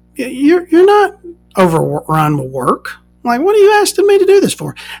 you're not overrun with work. I'm like, what are you asking me to do this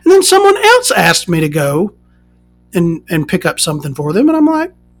for? And then someone else asked me to go and pick up something for them. And I'm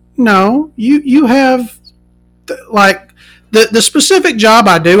like, no, you have the specific job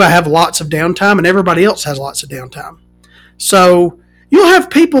I do, I have lots of downtime, and everybody else has lots of downtime. So you'll have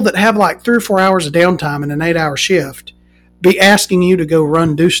people that have 3 or 4 hours of downtime in an 8-hour shift be asking you to go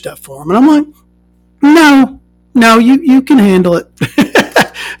do stuff for them. And I'm like, no, you can handle it.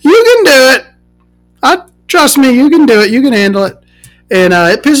 You can do it. Trust me, you can do it. You can handle it. And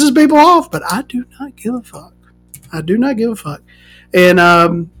it pisses people off, but I do not give a fuck. I do not give a fuck. And,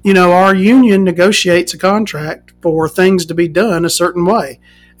 our union negotiates a contract for things to be done a certain way.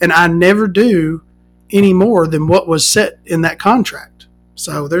 And I never do any more than what was set in that contract.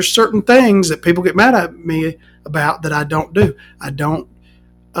 So there's certain things that people get mad at me about that I don't do. I don't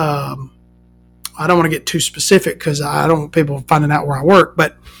want to get too specific because I don't want people finding out where I work.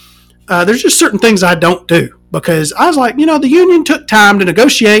 But there's just certain things I don't do because I was like, the union took time to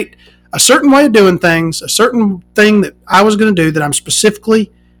negotiate a certain way of doing things, a certain thing that I was going to do that I'm specifically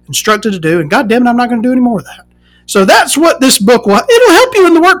instructed to do, and God damn it, I'm not going to do any more of that. So that's what this book was. It'll help you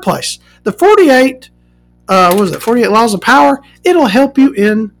in the workplace. The 48 Laws of Power, it'll help you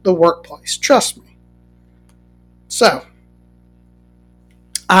in the workplace. Trust me. So,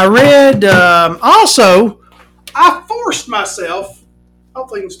 I read, also, I forced myself,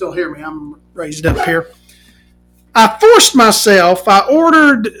 hopefully you can still hear me, I'm raised up here. I forced myself, I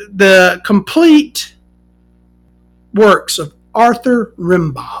ordered the complete works of Arthur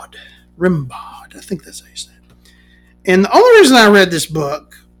Rimbaud. I think that's how you say it. And the only reason I read this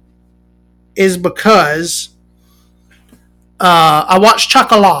book is because I watched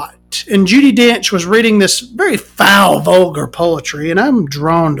Chocolat and Judi Dench was reading this very foul, vulgar poetry, and I'm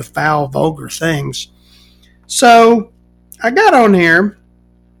drawn to foul, vulgar things. So I got on here,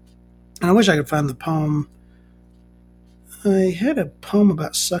 and I wish I could find the poem. I had a poem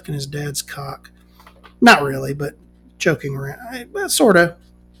about sucking his dad's cock. Not really, but joking around. Sort of.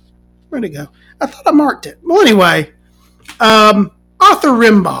 Where'd it go? I thought I marked it. Well, anyway, Arthur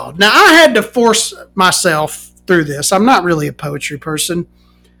Rimbaud. Now, I had to force myself through this. I'm not really a poetry person.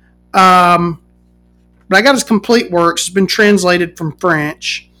 But I got his complete works. It's been translated from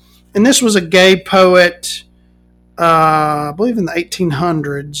French. And this was a gay poet, I believe in the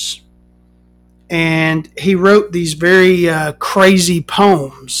 1800s. And he wrote these very crazy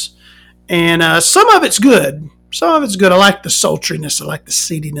poems. And some of it's good. Some of it's good. I like the sultriness. I like the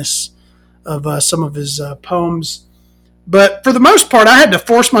seediness of some of his poems. But for the most part, I had to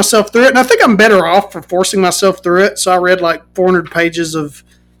force myself through it. And I think I'm better off for forcing myself through it. So I read like 400 pages of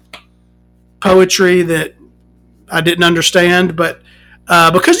poetry that I didn't understand. But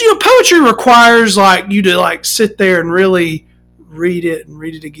because, poetry requires like you to like sit there and really read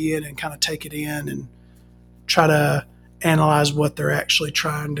it again and kind of take it in and try to analyze what they're actually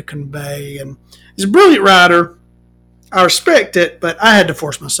trying to convey. And he's a brilliant writer. I respect it, but I had to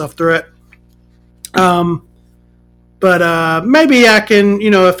force myself through it. But maybe I can,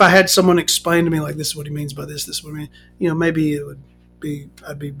 if I had someone explain to me like this is what he means by this is what I mean, maybe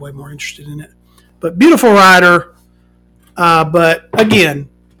I'd be way more interested in it. But beautiful writer. But again,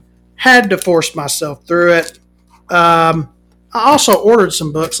 had to force myself through it. I also ordered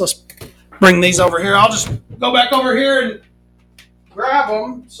some books. Let's bring these over here. I'll just go back over here and grab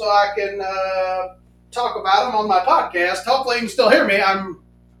them so I can talk about them on my podcast. Hopefully you can still hear me. I'm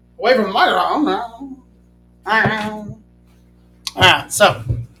away from the microphone. All right, so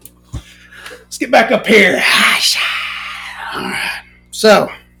let's get back up here. All right, so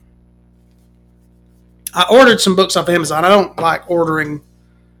I ordered some books off Amazon. I don't like ordering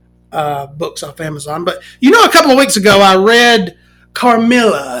books off Amazon, but a couple of weeks ago I read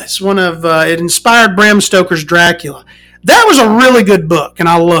Carmilla. It's it inspired Bram Stoker's Dracula. That was a really good book, and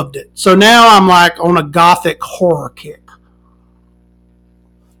I loved it. So now I'm like on a gothic horror kick.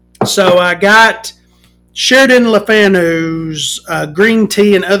 So I got Sheridan Le Fanu's Green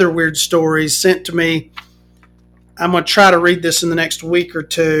Tea and Other Weird Stories sent to me. I'm going to try to read this in the next week or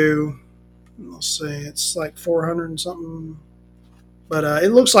two. Let's see, it's like 400 and something. But it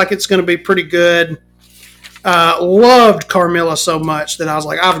looks like it's going to be pretty good. Loved Carmilla so much that I was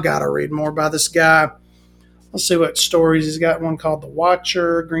like, I've got to read more by this guy. Let's see what stories. He's got one called The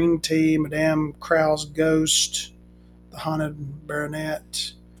Watcher, Green Tea, Madame Krau's Ghost, The Haunted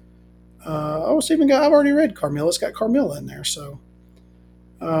Baronet. It's even got, I've already read Carmilla. It's got Carmilla in there. So,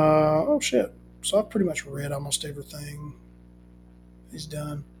 shit. So I've pretty much read almost everything he's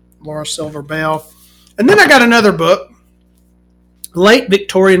done. Laura Silver Bell. And then I got another book, Late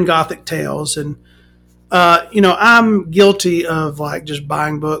Victorian Gothic Tales. And, I'm guilty of like just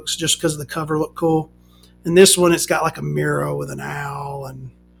buying books just because the cover looked cool. And this one, it's got like a mirror with an owl,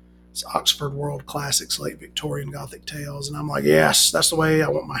 and it's Oxford World Classics, Late Victorian Gothic Tales. And I'm like, yes, that's the way I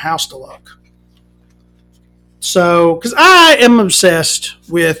want my house to look. So, because I am obsessed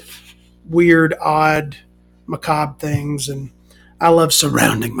with weird, odd, macabre things, and I love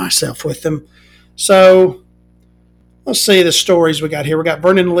surrounding myself with them. So, let's see the stories we got here. We got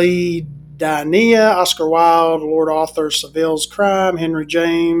Vernon Lee, Diana, Oscar Wilde, Lord Arthur, Saville's Crime, Henry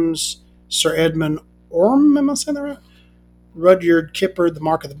James, Sir Edmund Orme, am I saying that right? Rudyard Kipper, The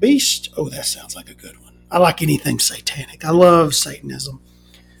Mark of the Beast. Oh, that sounds like a good one. I like anything satanic. I love Satanism.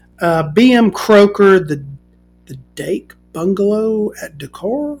 B.M. Croker, The Dake Bungalow at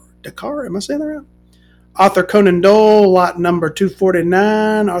Dakar. Am I saying that right? Arthur Conan Doyle, lot number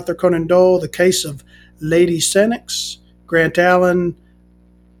 249. Arthur Conan Doyle, The Case of Lady Senex. Grant Allen,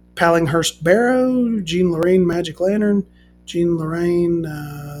 Pallinghurst Barrow. Jean Lorraine, Magic Lantern. Jean Lorraine,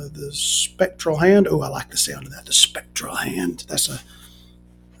 The Spectral Hand. Oh, I like the sound of that. The Spectral Hand.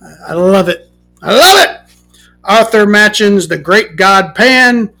 I love it. I love it. Arthur Machen's The Great God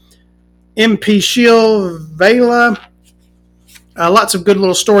Pan. M.P. Shield, Vela. Lots of good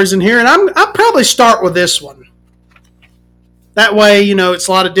little stories in here. And I'll probably start with this one. That way, it's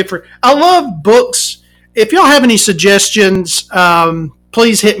a lot of different. I love books. If y'all have any suggestions,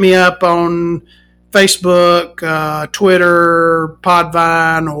 please hit me up on Facebook, Twitter,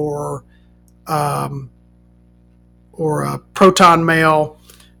 Podvine, or Proton Mail,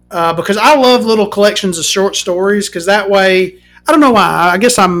 because I love little collections of short stories. Because that way, I don't know why. I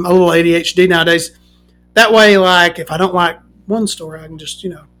guess I'm a little ADHD nowadays. That way, like if I don't like one story, I can just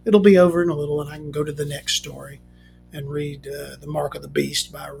it'll be over in a little, and I can go to the next story. and read The Mark of the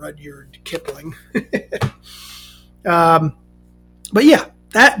Beast by Rudyard Kipling. But yeah,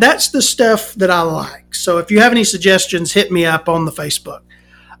 that's the stuff that I like. So if you have any suggestions, hit me up on the Facebook.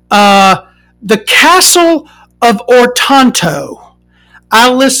 The Castle of Ortanto.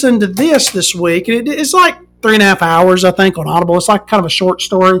 I listened to this week, and it's like 3.5 hours, I think, on Audible. It's like kind of a short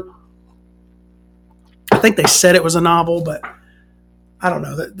story. I think they said it was a novel, but I don't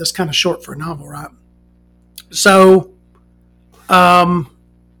know. That's kind of short for a novel, right? So, I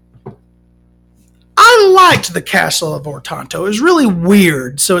liked The Castle of Ortanto. It was really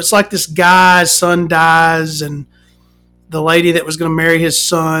weird. So it's like this guy's son dies, and the lady that was going to marry his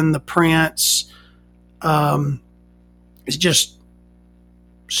son, the prince, is just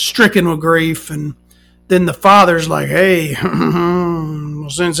stricken with grief. And then the father's like, hey, well,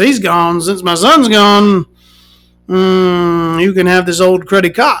 since my son's gone, you can have this old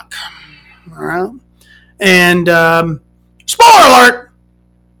cruddy cock. All right. And spoiler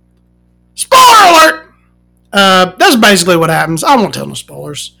alert! That's basically what happens. I won't tell no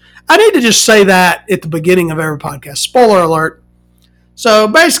spoilers. I need to just say that at the beginning of every podcast. Spoiler alert. So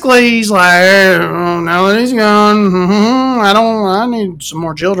basically, he's like, now that he's gone, I need some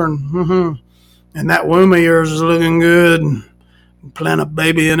more children. And that womb of yours is looking good. Plant a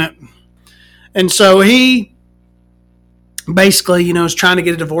baby in it. And so he basically, is trying to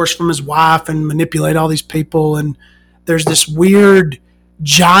get a divorce from his wife and manipulate all these people. And there's this weird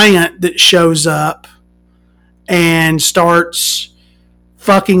giant that shows up and starts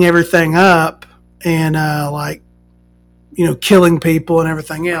fucking everything up and killing people and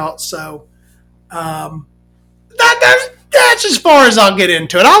everything else. So that's as far as I'll get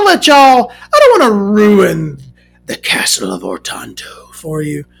into it. I'll let y'all. I don't want to ruin the Castle of Ortanto for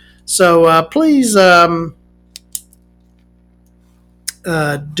you. So please don't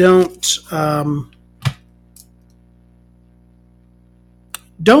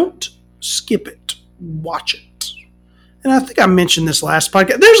skip it. Watch it. And I think I mentioned this last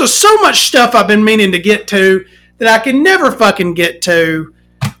podcast. There's so much stuff I've been meaning to get to that I can never fucking get to.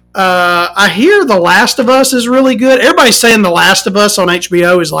 I hear The Last of Us is really good. Everybody's saying The Last of Us on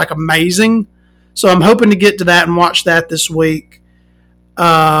HBO is like amazing. So I'm hoping to get to that and watch that this week.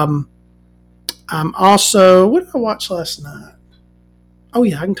 I'm also, what did I watch last night? Oh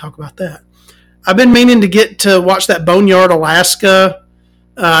yeah, I can talk about that. I've been meaning to get to watch that Boneyard, Alaska.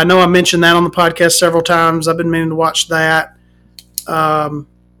 I know I mentioned that on the podcast several times. I've been meaning to watch that.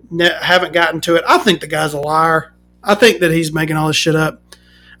 Haven't gotten to it. I think the guy's a liar. I think that he's making all this shit up.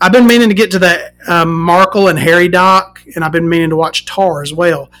 I've been meaning to get to that Markle and Harry doc, and I've been meaning to watch Tar as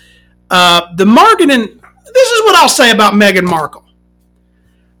well. The marketing, this is what I'll say about Meghan Markle.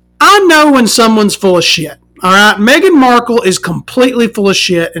 I know when someone's full of shit. All right, Meghan Markle is completely full of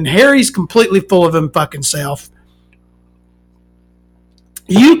shit, and Harry's completely full of him fucking self.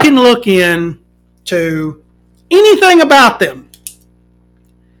 You can look into anything about them.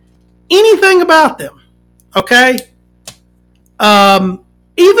 Anything about them. Okay?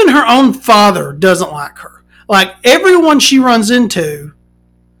 Even her own father doesn't like her. Like, everyone she runs into,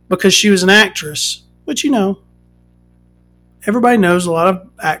 because she was an actress, which, everybody knows a lot of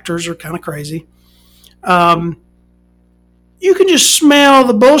actors are kind of crazy. You can just smell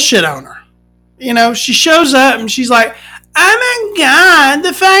the bullshit on her. She shows up and she's like, oh my God,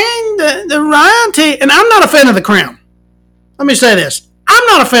 the royalty. And I'm not a fan of the crown. Let me say this. I'm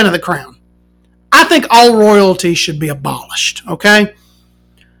not a fan of the crown. I think all royalty should be abolished, okay?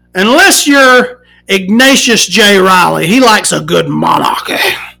 Unless you're Ignatius J. Riley. He likes a good monarchy.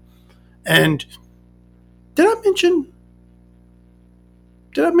 And did I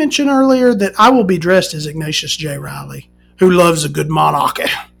mention earlier that I will be dressed as Ignatius J. Riley, who loves a good monarchy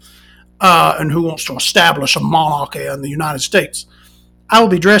and who wants to establish a monarchy in the United States? I will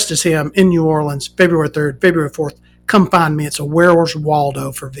be dressed as him in New Orleans, February 3rd, February 4th. Come find me. It's a Where's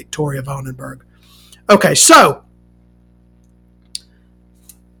Waldo for Victoria Vonenberg. Okay, so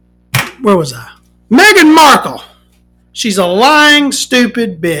where was I? Meghan Markle. She's a lying,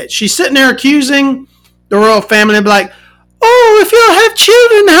 stupid bitch. She's sitting there accusing the royal family of like, oh, if you'll have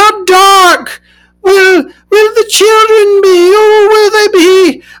children, how dark will the children be? Oh, will they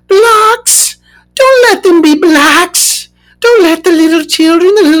be blacks? Don't let them be blacks. Don't let the little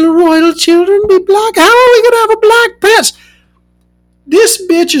children, the little royal children be black. How are we going to have a black prince? This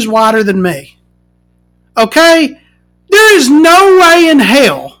bitch is whiter than me. Okay? There is no way in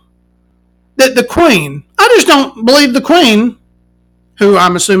hell that the Queen, I just don't believe the Queen, who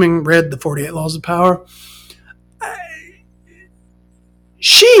I'm assuming read the 48 Laws of Power,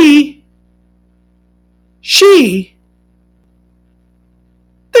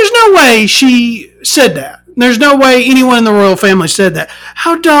 there's no way she said that. There's no way anyone in the royal family said that.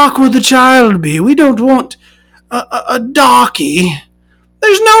 How dark will the child be? We don't want a darky.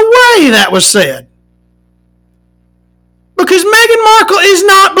 There's no way that was said. Because Meghan Markle is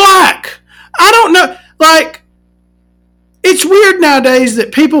not black. I don't know. Like, it's weird nowadays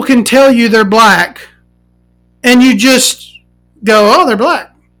that people can tell you they're black and you just go, oh, they're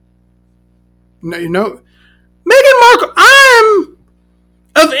black. No, Meghan Markle, I'm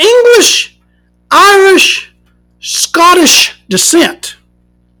of English, Irish, Scottish descent.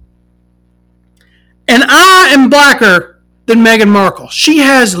 And I am blacker than Meghan Markle. She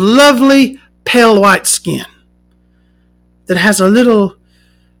has lovely pale white skin that has a little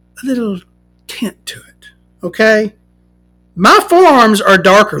tint to it. Okay? My forearms are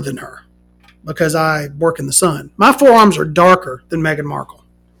darker than her because I work in the sun. My forearms are darker than Meghan Markle.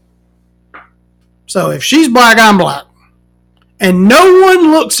 So if she's black, I'm black. And no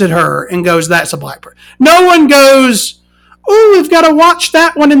one looks at her and goes, that's a black person. No one goes, oh, we've got to watch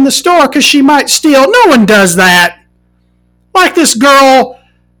that one in the store because she might steal. No one does that. Like this girl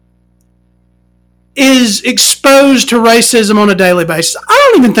is exposed to racism on a daily basis.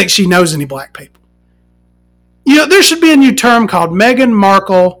 I don't even think she knows any black people. There should be a new term called Meghan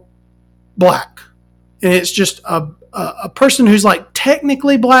Markle black. And it's just a person who's like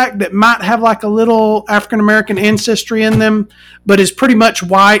technically black that might have like a little African-American ancestry in them, but is pretty much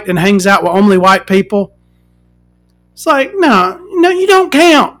white and hangs out with only white people. It's like, no, you don't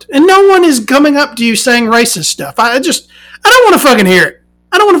count. And no one is coming up to you saying racist stuff. I don't want to fucking hear it.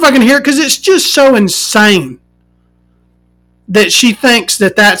 I don't want to fucking hear it because it's just so insane that she thinks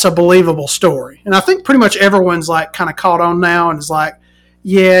that that's a believable story. And I think pretty much everyone's like kind of caught on now and is like,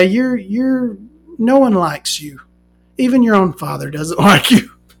 yeah, you're no one likes you. Even your own father doesn't like you.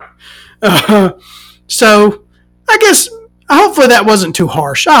 So I guess hopefully that wasn't too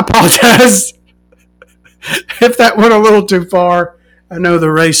harsh. I apologize if that went a little too far. I know the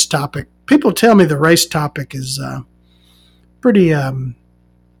race topic. People tell me the race topic is pretty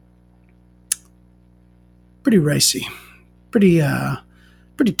racy, pretty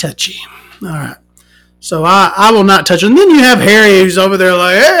touchy. All right. So I will not touch it. And then you have Harry who's over there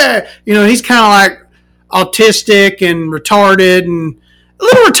like, hey, he's kind of like autistic and retarded and a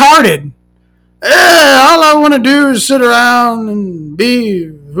little retarded. All I want to do is sit around and be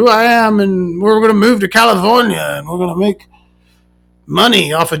who I am, and we're going to move to California and we're going to make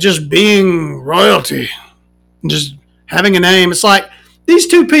money off of just being royalty and just having a name. It's like these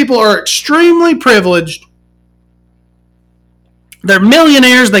two people are extremely privileged. They're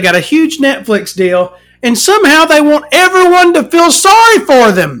millionaires. They got a huge Netflix deal, and somehow they want everyone to feel sorry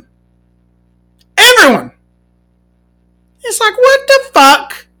for them. Everyone. It's like, what the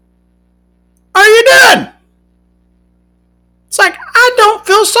fuck are you doing? It's like, I don't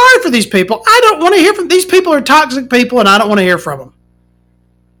feel sorry for these people. I don't want to hear from these people. Are toxic people, and I don't want to hear from them.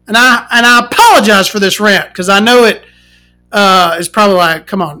 And I apologize for this rant because I know it is probably like,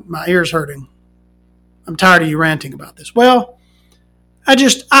 come on, my ear's hurting. I'm tired of you ranting about this. Well,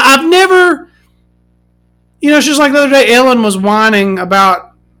 I've never, it's just like the other day, Ellen was whining about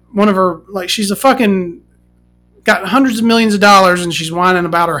one of her, like she's got hundreds of millions of dollars and she's whining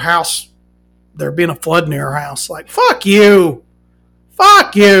about her house, there being a flood near her house. Like, fuck you.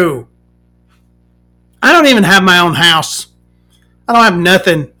 Fuck you. I don't even have my own house. I don't have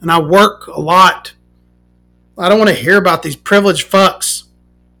nothing, and I work a lot. I don't want to hear about these privileged fucks.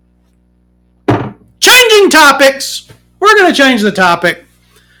 Changing topics. We're going to change the topic.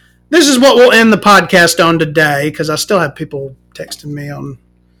 This is what we'll end the podcast on today because I still have people texting me on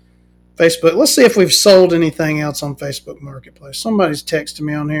Facebook. Let's see if we've sold anything else on Facebook Marketplace. Somebody's texting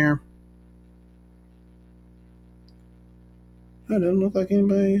me on here. I don't look like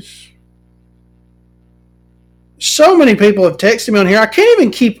anybody's. So many people have texted me on here. I can't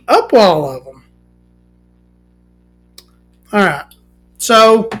even keep up with all of them. All right.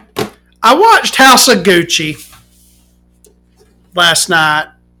 So I watched House of Gucci last night,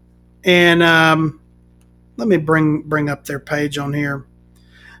 and let me bring up their page on here.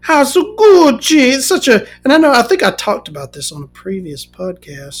 House of Gucci. It's and I think I talked about this on a previous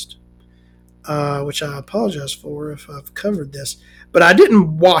podcast, which I apologize for if I've covered this, but I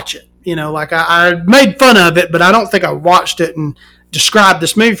didn't watch it. I made fun of it, but I don't think I watched it and described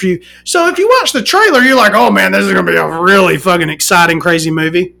this movie for you. So if you watch the trailer, you're like, oh man, this is going to be a really fucking exciting, crazy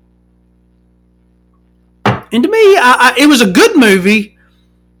movie. And to me, it was a good movie,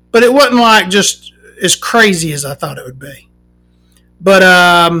 but it wasn't like just as crazy as I thought it would be. But,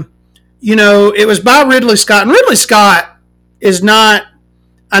 it was by Ridley Scott. And Ridley Scott is not,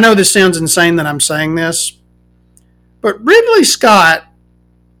 I know this sounds insane that I'm saying this, but Ridley Scott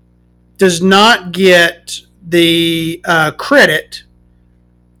does not get the credit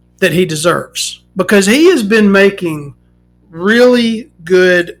that he deserves, because he has been making really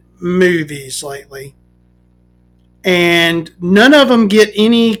good movies lately, and none of them get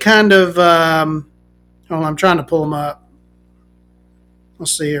any kind of I'm trying to pull them up.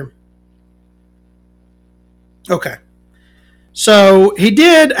 Let's see here. Okay. So he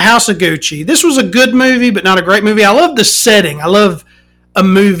did House of Gucci. This was a good movie, but not a great movie. I love the setting. I love a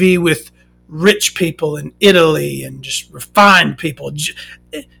movie with rich people in Italy and just refined people.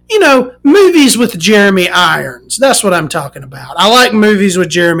 You know, movies with Jeremy Irons. That's what I'm talking about. I like movies with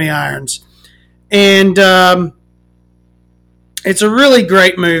Jeremy Irons. And it's a really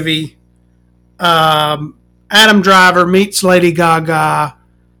great movie. Adam Driver meets Lady Gaga.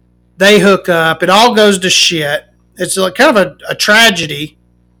 They hook up. It all goes to shit. It's like kind of a tragedy.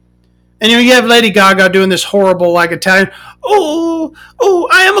 And you have Lady Gaga doing this horrible like Italian, oh,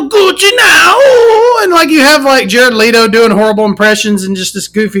 I am a Gucci now. Oh, and like you have like Jared Leto doing horrible impressions and just this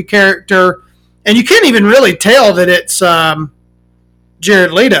goofy character. And you can't even really tell that it's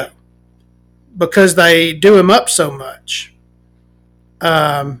Jared Leto because they do him up so much.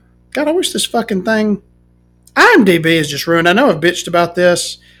 God, I wish this fucking thing. IMDb is just ruined. I know I've bitched about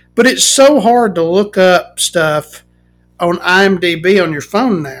this, but it's so hard to look up stuff on IMDb on your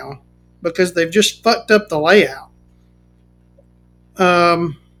phone now because they've just fucked up the layout.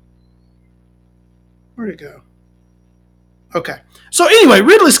 Where'd it go? Okay. So anyway,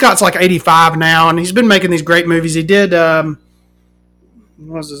 Ridley Scott's like 85 now, and he's been making these great movies. He did, what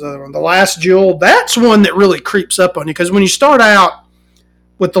was his other one? The Last Duel. That's one that really creeps up on you because when you start out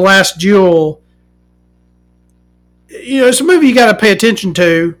with The Last Duel, you know, it's a movie you got to pay attention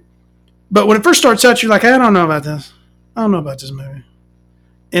to. But when it first starts out, you're like, I don't know about this. I don't know about this movie.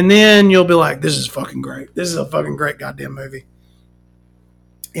 And then you'll be like, this is fucking great. This is a fucking great goddamn movie.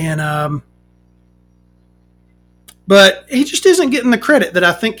 And, but he just isn't getting the credit that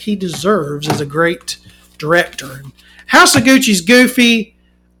I think he deserves as a great director. House of Gucci's goofy.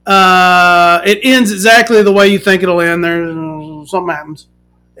 It ends exactly the way you think it'll end. There's something happens.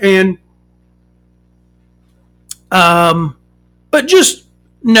 And, but just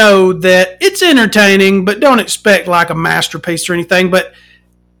know that it's entertaining, but don't expect like a masterpiece or anything. But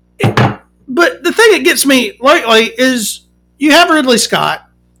the thing that gets me lately is you have Ridley Scott.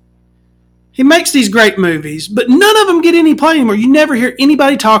 He makes these great movies, but none of them get any play anymore. You never hear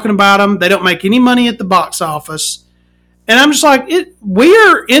anybody talking about them. They don't make any money at the box office. And I'm just like,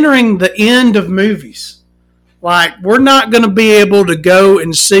 we're entering the end of movies. Like, we're not going to be able to go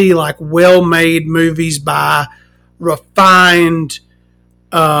and see like well-made movies by refined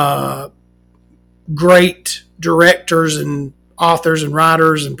great directors and authors and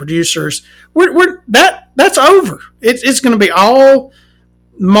writers and producers. That's over. It's going to be all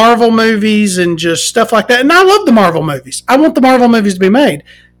Marvel movies and just stuff like that. And I love the Marvel movies. I want the Marvel movies to be made.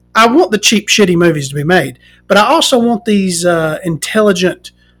 I want the cheap, shitty movies to be made. But I also want these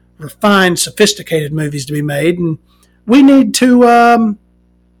intelligent, refined, sophisticated movies to be made. And we need to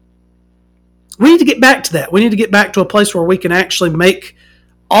get back to that. We need to get back to a place where we can actually make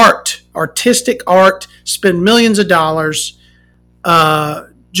artistic art, spend millions of dollars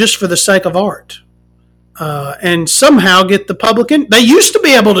just for the sake of art. And somehow get the public in. They used to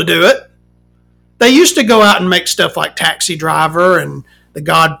be able to do it. They used to go out and make stuff like Taxi Driver and The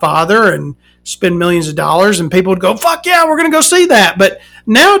Godfather and spend millions of dollars, and people would go, fuck yeah, we're going to go see that. But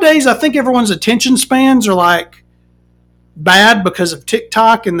nowadays, I think everyone's attention spans are like bad because of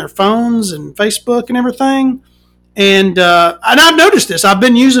TikTok and their phones and Facebook and everything. And I've noticed this. I've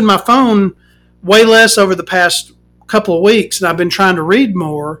been using my phone way less over the past couple of weeks, and I've been trying to read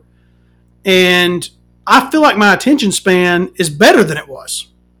more. And I feel like my attention span is better than it was.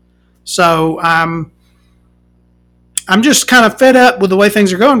 So I'm just kind of fed up with the way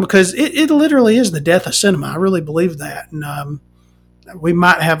things are going because it literally is the death of cinema. I really believe that. And we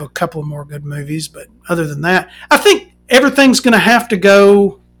might have a couple more good movies, but other than that, I think everything's going to have to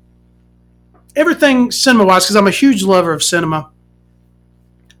go, everything cinema-wise, because I'm a huge lover of cinema,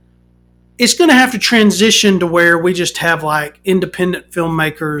 it's going to have to transition to where we just have like independent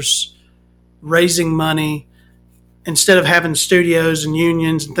filmmakers raising money instead of having studios and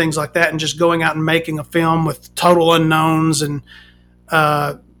unions and things like that and just going out and making a film with total unknowns. And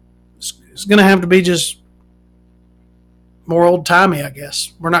it's going to have to be just more old-timey, I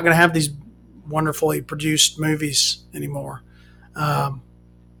guess. We're not going to have these wonderfully produced movies anymore.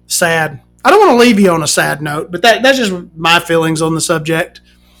 Sad. I don't want to leave you on a sad note, but that's just my feelings on the subject.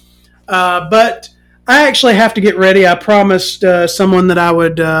 But I actually have to get ready. I promised someone that I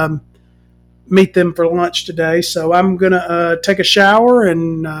would meet them for lunch today, so I'm going to take a shower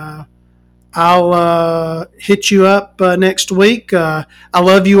and I'll hit you up next week. I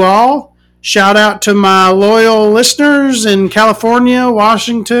love you all. Shout out to my loyal listeners in California,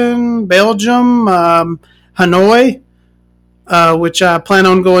 Washington, Belgium, Hanoi, which I plan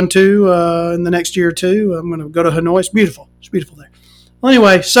on going to in the next year or two. I'm going to go to Hanoi. It's beautiful. It's beautiful there. Well,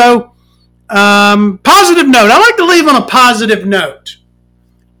 anyway, so positive note. I like to leave on a positive note.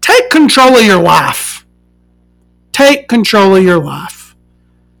 Take control of your life. Take control of your life.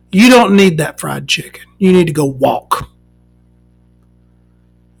 You don't need that fried chicken. You need to go walk.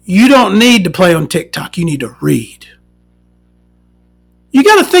 You don't need to play on TikTok. You need to read. You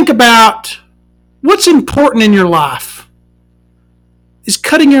got to think about what's important in your life. Is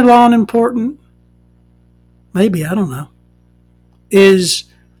cutting your lawn important? Maybe, I don't know. Is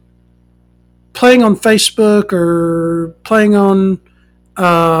playing on Facebook or playing on,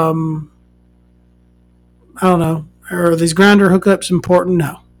 I don't know, are these grinder hookups important?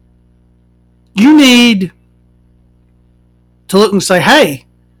 No. You need to look and say, hey,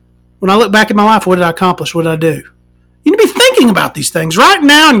 when I look back at my life, what did I accomplish? What did I do? You need to be thinking about these things right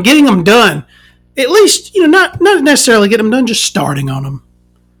now and getting them done. At least, not necessarily get them done, just starting on them.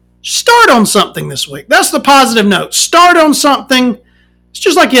 Start on something this week. That's the positive note. Start on something. It's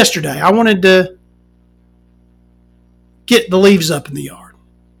just like yesterday. I wanted to get the leaves up in the yard.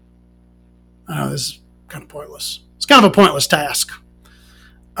 I know this is kind of pointless. It's kind of a pointless task.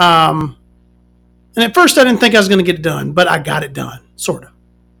 And at first I didn't think I was going to get it done, but I got it done, sort of.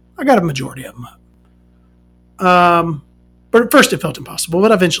 I got a majority of them up. But at first it felt impossible,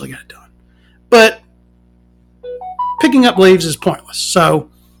 but I eventually got it done. But picking up leaves is pointless.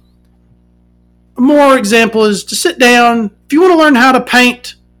 So a more example is to sit down. If you want to learn how to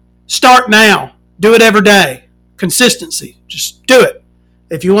paint, start now. Do it every day. Consistency. Just do it.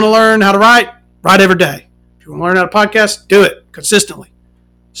 If you want to learn how to write every day. If you want to learn how to podcast, do it consistently.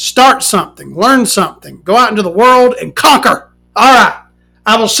 Start something. Learn something. Go out into the world and conquer. All right.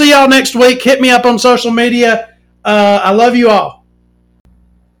 I will see y'all next week. Hit me up on social media. I love you all.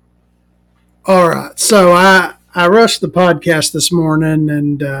 All right. So I rushed the podcast this morning,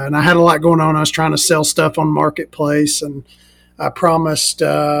 and I had a lot going on. I was trying to sell stuff on MarketPlace, and I promised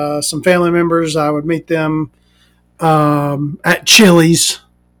some family members I would meet them at Chili's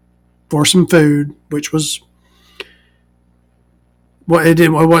for some food, which was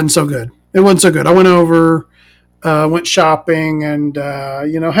it wasn't so good. It wasn't so good. I went over, went shopping, and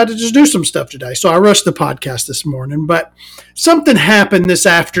had to just do some stuff today. So I rushed the podcast this morning, but something happened this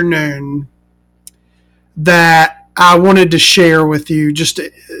afternoon that I wanted to share with you, just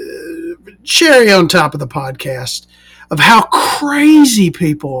cherry on top of the podcast, of how crazy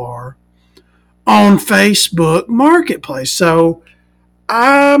people are on Facebook Marketplace. So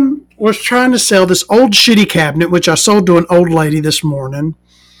I was trying to sell this old shitty cabinet, which I sold to an old lady this morning.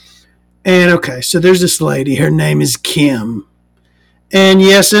 And okay, so there's this lady. Her name is Kim. And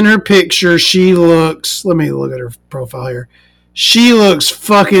yes, in her picture, she looks, let me look at her profile here. She looks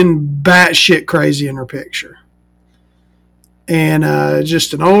fucking batshit crazy in her picture. And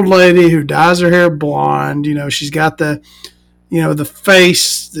just an old lady who dyes her hair blonde. She's got the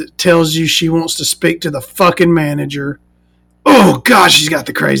face that tells you she wants to speak to the fucking manager. Oh, God, she's got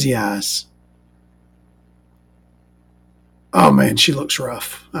the crazy eyes. Oh, man, she looks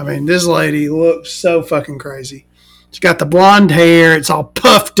rough. I mean, this lady looks so fucking crazy. She's got the blonde hair. It's all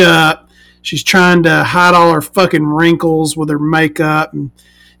puffed up. She's trying to hide all her fucking wrinkles with her makeup. And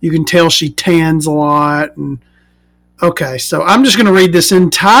you can tell she tans a lot. And okay, so I'm just going to read this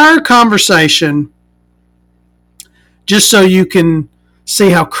entire conversation just so you can see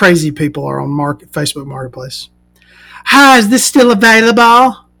how crazy people are on Facebook Marketplace. Hi, is this still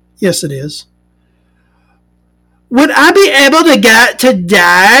available? Yes, it is. Would I be able to get it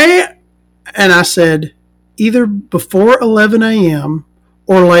today? And I said, either before 11 a.m.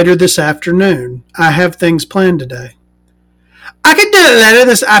 or later this afternoon. I have things planned today. I could do it later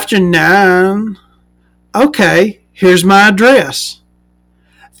this afternoon. Okay, here's my address.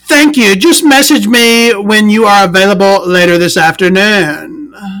 Thank you. Just message me when you are available later this afternoon.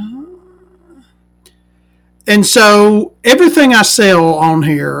 And so everything I sell on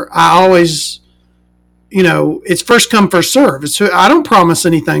here, I always, it's first come, first serve. I don't promise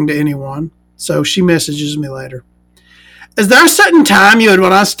anything to anyone. So she messages me later. Is there a certain time you would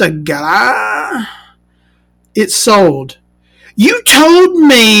want us to get? It's sold. You told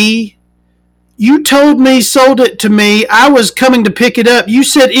me sold it to me. I was coming to pick it up. You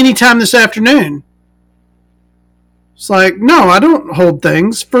said anytime this afternoon. It's like, no, I don't hold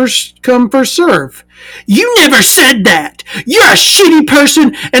things. First come, first serve. You never said that. You're a shitty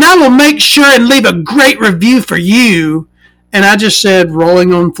person, and I will make sure and leave a great review for you. And I just said,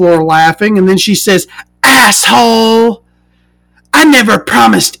 rolling on the floor laughing. And then she says, asshole, I never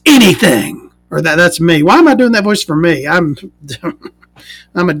promised anything. Or that's me. Why am I doing that voice for me? I'm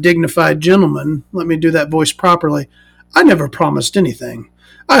a dignified gentleman. Let me do that voice properly. I never promised anything.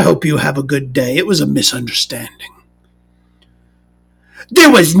 I hope you have a good day. It was a misunderstanding.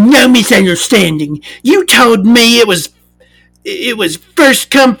 There was no misunderstanding. You told me it was first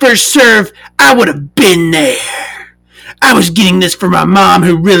come, first serve. I would have been there. I was getting this for my mom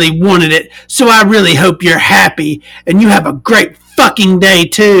who really wanted it, so I really hope you're happy and you have a great fucking day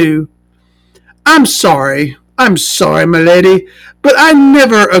too. I'm sorry, my lady, but I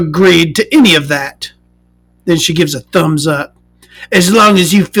never agreed to any of that. Then she gives a thumbs up. As long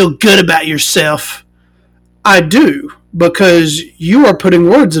as you feel good about yourself. I do, because you are putting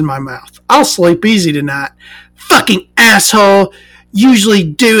words in my mouth. I'll sleep easy tonight. Fucking asshole. Usually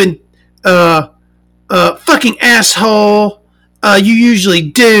doing, fucking asshole. You usually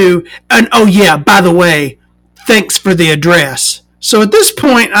do. And oh yeah, by the way, thanks for the address. So at this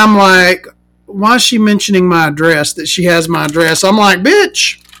point, I'm like, why is she mentioning my address, that she has my address? I'm like,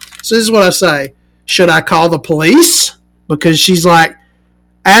 bitch. So this is what I say. Should I call the police? Because she's like,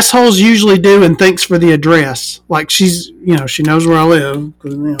 assholes usually do, and thanks for the address. Like she knows where I live.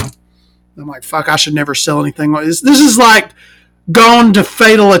 Because, I'm like, fuck, I should never sell anything like this. This is like gone to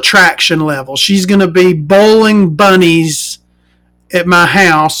Fatal Attraction level. She's going to be bowling bunnies at my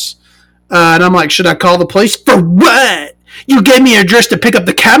house. And I'm like, should I call the police? For what? You gave me your address to pick up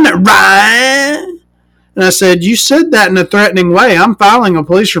the cabinet, right? And I said, you said that in a threatening way. I'm filing a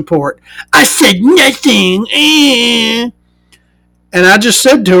police report. I said nothing. And I just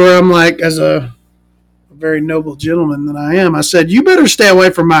said to her, I'm like, as a very noble gentleman that I am, I said, you better stay away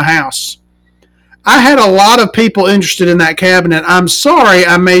from my house. I had a lot of people interested in that cabinet. I'm sorry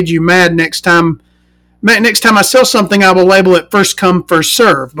I made you mad. Next time I sell something, I will label it first come, first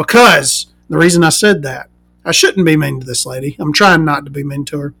serve. Because the reason I said that, I shouldn't be mean to this lady. I'm trying not to be mean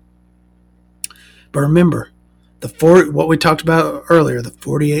to her. But remember, what we talked about earlier, the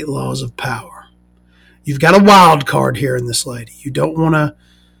 48 laws of power. You've got a wild card here in this lady. You don't want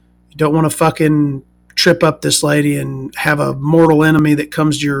to fucking trip up this lady and have a mortal enemy that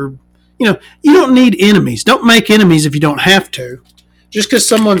comes to your, you don't need enemies. Don't make enemies if you don't have to. Just because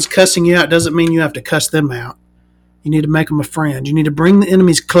someone's cussing you out doesn't mean you have to cuss them out. You need to make them a friend. You need to bring the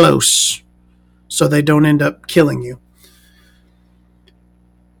enemies close so they don't end up killing you.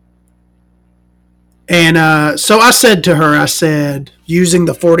 And so I said to her, using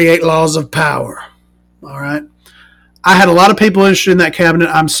the 48 laws of power, all right, I had a lot of people interested in that cabinet.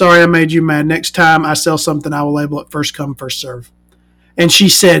 I'm sorry I made you mad. Next time I sell something, I will label it first come, first serve. And she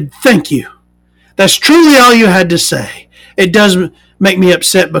said, thank you. That's truly all you had to say. It does make me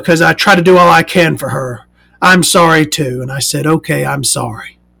upset because I try to do all I can for her. I'm sorry too. And I said, okay, I'm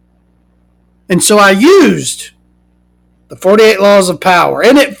sorry. And so I used the 48 laws of power,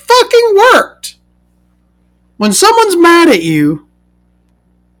 and it fucking worked. When someone's mad at you,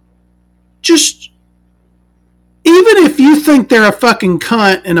 just, even if you think they're a fucking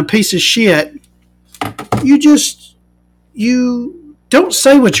cunt and a piece of shit, you don't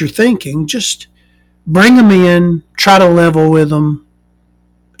say what you're thinking. Just bring them in, try to level with them,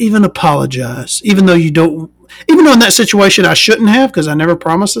 even apologize. Even though in that situation I shouldn't have, because I never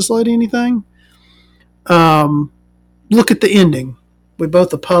promised this lady anything. Look at the ending. We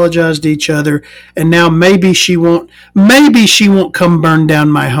both apologized to each other, and now maybe she won't come burn down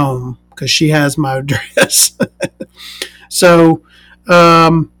my home because she has my address. So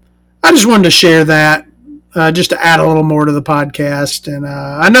I just wanted to share that, just to add a little more to the podcast. And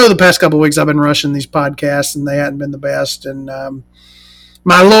I know the past couple of weeks I've been rushing these podcasts, and they hadn't been the best. And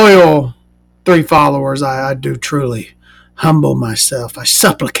my loyal 3 followers, I do truly humble myself. I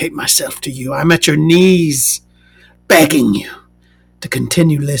supplicate myself to you. I'm at your knees begging you to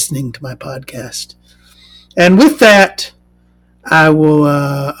continue listening to my podcast. And with that, I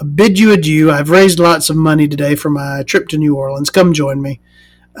will bid you adieu. I've raised lots of money today for my trip to New Orleans. Come join me.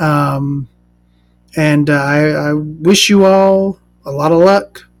 And I wish you all a lot of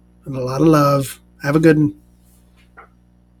luck and a lot of love. Have a good one.